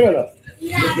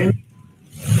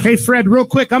 Fred, real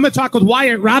quick, I'm going to talk with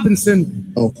Wyatt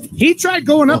Robinson. He tried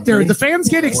going up there. The fans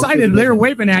get excited. They were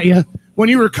waving at you when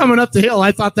you were coming up the hill.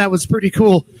 I thought that was pretty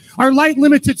cool. Our light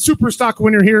limited Superstock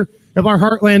winner here of our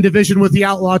Heartland division with the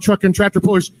Outlaw Truck and Tractor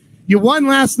Pullers. You won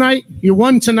last night. You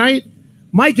won tonight.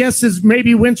 My guess is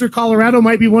maybe Winter, Colorado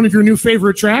might be one of your new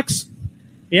favorite tracks.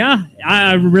 Yeah,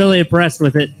 I'm really impressed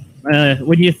with it.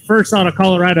 When you first thought of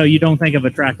Colorado, you don't think of a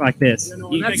track like this.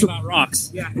 You think about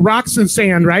rocks. Yeah, rocks and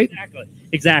sand, right?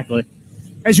 Exactly.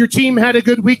 Has your team had a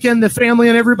good weekend, the family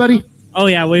and everybody? Oh,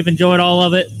 yeah, we've enjoyed all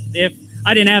of it. If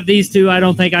I didn't have these two, I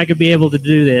don't think I could be able to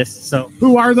do this. So,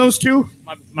 who are those two?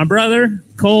 My brother,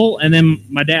 Cole, and then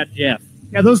my dad, Jeff.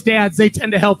 Yeah, those dads, they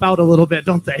tend to help out a little bit,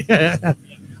 don't they?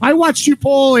 I watched you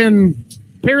pull in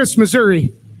Paris,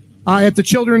 Missouri at the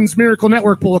Children's Miracle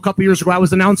Network pull a couple years ago. I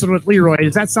was announcing with Leroy.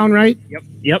 Does that sound right?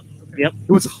 Yep. It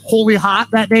was wholly hot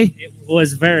that day? It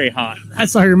was very hot.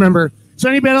 That's how I remember. So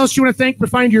anybody else you want to thank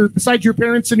besides your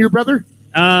parents and your brother?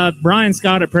 Brian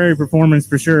Scott at Prairie Performance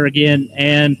for sure again.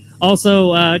 And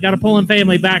also got a pulling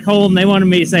family back home. They wanted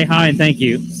me to say hi and thank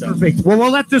you. So. Perfect. Well,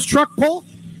 we'll let this truck pull.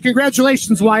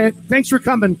 Congratulations, Wyatt. Thanks for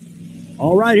coming.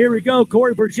 All right, here we go.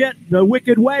 Corey Burgett, the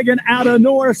Wicked Wagon out of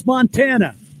Norris,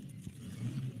 Montana.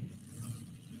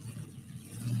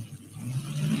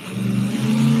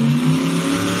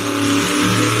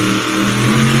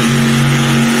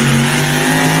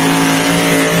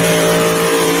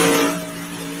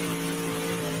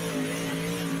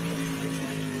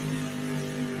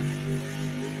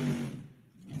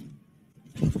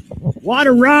 What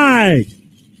a ride!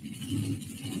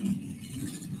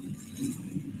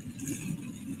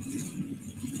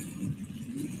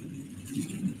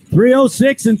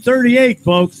 .306 and 38,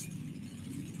 folks.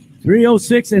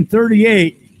 306 and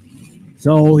 38.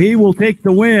 So he will take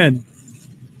the win.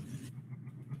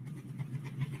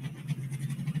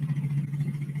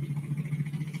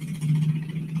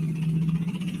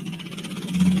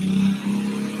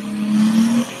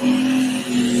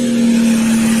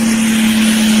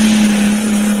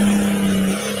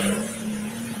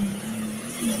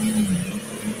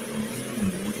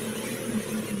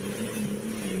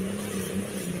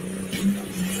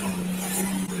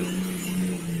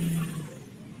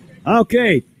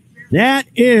 Okay, that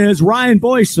is Ryan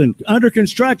Boyson under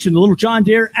construction, the little John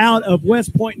Deere out of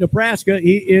West Point, Nebraska.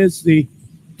 He is the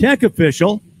tech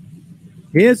official.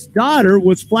 His daughter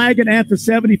was flagging at the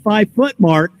 75-foot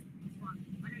mark.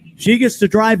 She gets to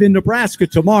drive in Nebraska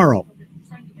tomorrow.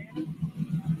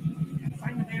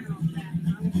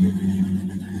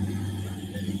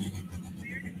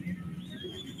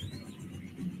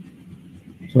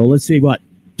 So let's see what.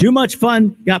 Too much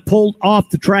fun, got pulled off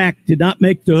the track, did not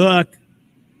make the hook.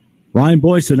 Ryan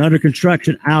Boyson under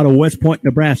construction out of West Point,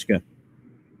 Nebraska.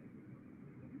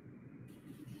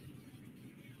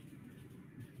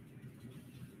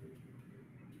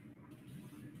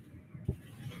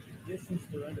 Distance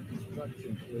for under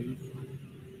construction, please.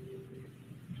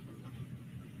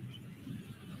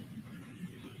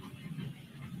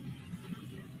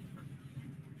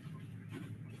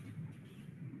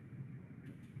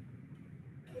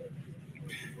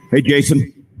 Hey,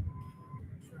 Jason.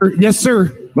 Yes,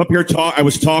 sir. I'm up here. I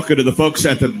was talking to the folks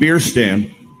at the beer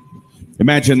stand.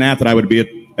 Imagine that I would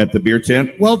be at the beer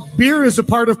tent. Well, beer is a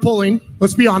part of pulling.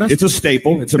 Let's be honest. It's a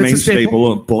staple. It's a main staple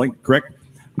of pulling, correct?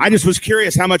 I just was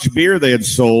curious how much beer they had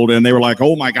sold, and they were like,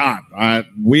 oh, my God,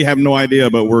 we have no idea,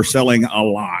 but we're selling a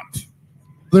lot.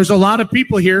 There's a lot of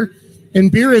people here, and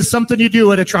beer is something you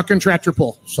do at a truck and tractor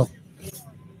pull. So.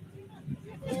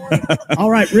 All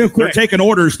right, real quick. They're taking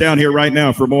orders down here right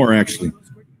now for more, actually.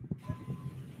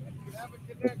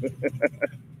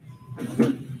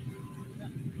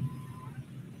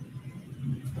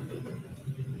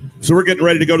 So we're getting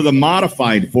ready to go to the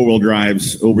modified four-wheel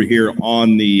drives over here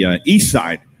on the east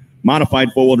side. Modified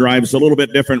four-wheel drives a little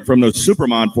bit different from those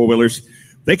Supermod four-wheelers.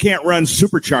 They can't run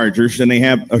superchargers, and they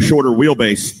have a shorter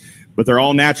wheelbase, but they're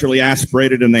all naturally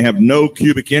aspirated, and they have no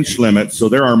cubic inch limit. So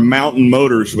there are mountain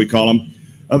motors, we call them,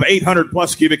 of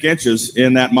 800-plus cubic inches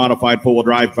in that modified four-wheel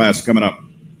drive class coming up.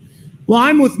 Well,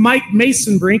 I'm with Mike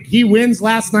Masonbrink. He wins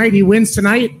last night. He wins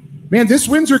tonight. Man, this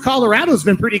Windsor, Colorado has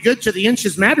been pretty good to the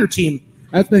Inches Matter team.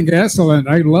 I think excellent.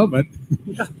 I love it.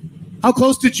 How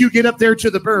close did you get up there to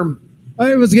the berm?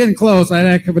 It was getting close. I had a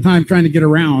heck of a time trying to get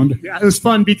around. Yeah, it was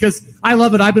fun because I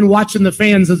love it. I've been watching the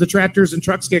fans as the tractors and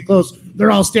trucks get close.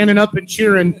 They're all standing up and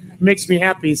cheering. It makes me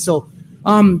happy. So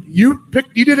you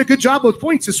did a good job with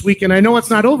points this weekend. I know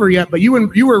it's not over yet, but you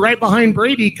were right behind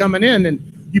Brady coming in,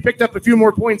 and you picked up a few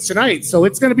more points tonight. So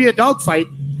it's going to be a dogfight.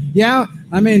 Yeah,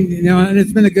 I mean, and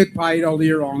it's been a good fight all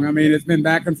year long. I mean, it's been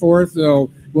back and forth. So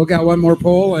we'll got one more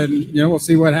pull, and we'll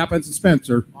see what happens in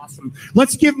Spencer. Awesome.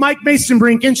 Let's give Mike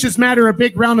Masonbrink, Inches Matter, a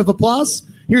big round of applause.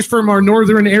 Here's from our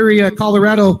northern area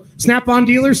Colorado Snap-on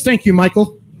dealers. Thank you,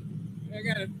 Michael.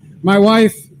 My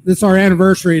wife, this is our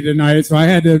anniversary tonight, so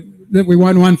we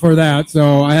won one for that,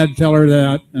 so I had to tell her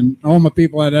that, and all my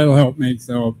people that'll help me.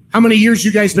 So, how many years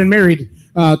you guys been married?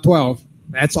 12.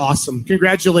 That's awesome.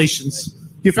 Congratulations.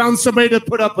 You found somebody to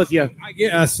put up with you. I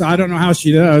guess. I don't know how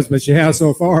she does, but she has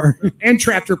so far. And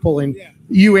tractor pulling. Yeah.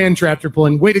 You and tractor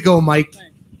pulling. Way to go, Mike.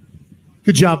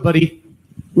 Good job, buddy.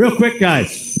 Real quick,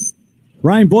 guys.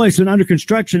 Ryan Boyson under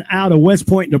construction out of West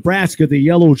Point, Nebraska. The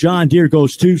yellow John Deere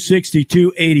goes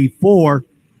 262.84.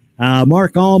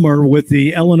 Mark Almer with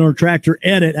the Eleanor Tractor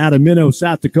Edit out of Minnow,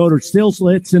 South Dakota. Still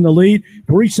slits in the lead,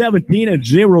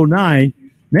 317.09.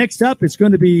 Next up, it's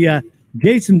going to be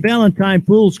Jason Valentine,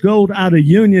 Fool's Gold out of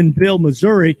Unionville,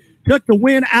 Missouri. Took the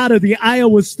win out of the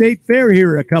Iowa State Fair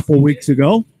here a couple weeks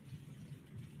ago.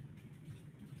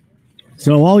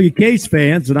 So all you Case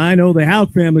fans, and I know the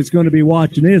Houck family is going to be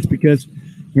watching this because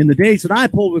in the days that I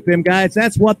pulled with them guys,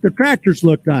 that's what the tractors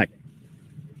looked like.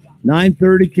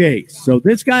 930 Case. So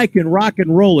this guy can rock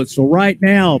and roll it. So right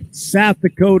now, South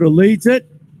Dakota leads it.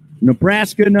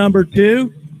 Nebraska number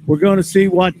 2. We're going to see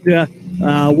what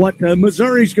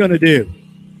Missouri's going to do.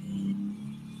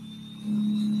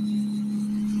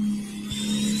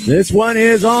 This one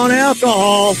is on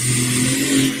alcohol.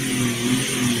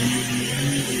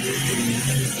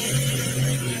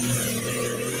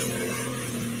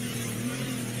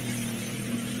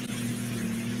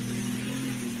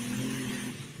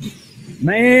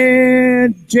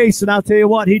 Man, Jason, I'll tell you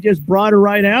what, he just brought her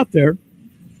right out there.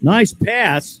 Nice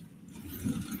pass.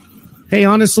 Hey,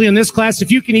 honestly, in this class,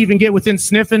 if you can even get within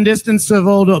sniffing distance of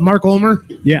old Mark Ulmer,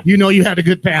 yeah, you know you had a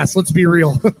good pass. Let's be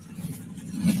real.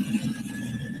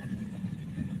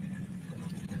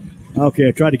 Okay,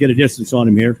 I tried to get a distance on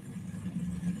him here.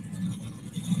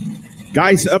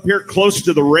 Guys up here close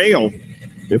to the rail,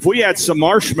 if we had some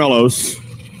marshmallows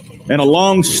and a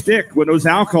long stick when those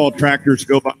alcohol tractors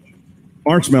go by,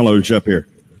 marshmallows up here.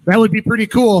 That would be pretty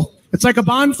cool. It's like a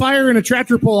bonfire and a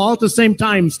tractor pull all at the same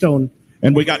time, Stone.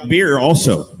 And we got beer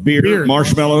also. Beer.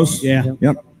 Marshmallows. Yeah.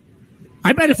 Yep.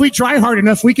 I bet if we try hard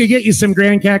enough, we could get you some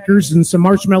graham crackers and some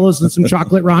marshmallows and some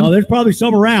chocolate, Ron. Oh, there's probably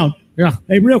some around. Yeah.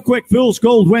 Hey, real quick, Fool's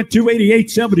Gold went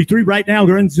 288.73 right now.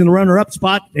 Grins in the runner-up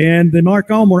spot, and the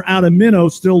Mark Ulmer out of Minnow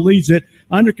still leads it.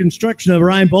 Under construction of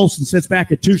Ryan Bolson sits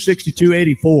back at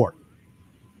 262.84.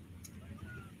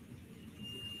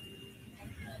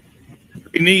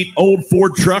 Neat old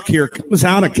Ford truck here. Comes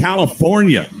out of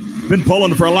California. Been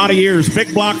pulling for a lot of years.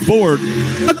 Big block Ford.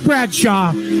 Doug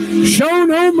Bradshaw. Show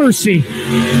no mercy.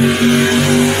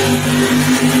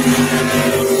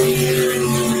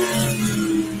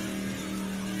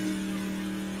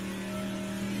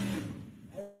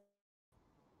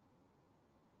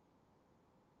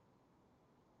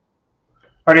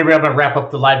 All right, everybody, I'm going to wrap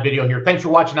up the live video here. Thanks for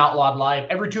watching Outlawed Live.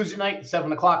 Every Tuesday night at 7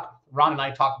 o'clock, Ron and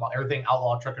I talk about everything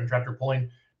outlaw truck and tractor pulling,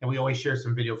 and we always share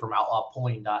some video from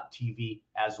outlawpulling.tv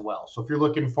as well. So if you're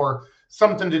looking for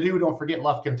something to do, don't forget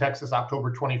Lufkin, Texas,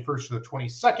 October 21st to the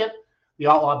 22nd. The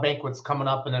Outlaw Banquet's coming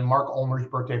up, and then Mark Ulmer's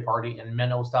birthday party in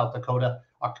Minnow, South Dakota,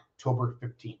 October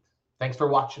 15th. Thanks for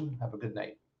watching. Have a good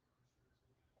night.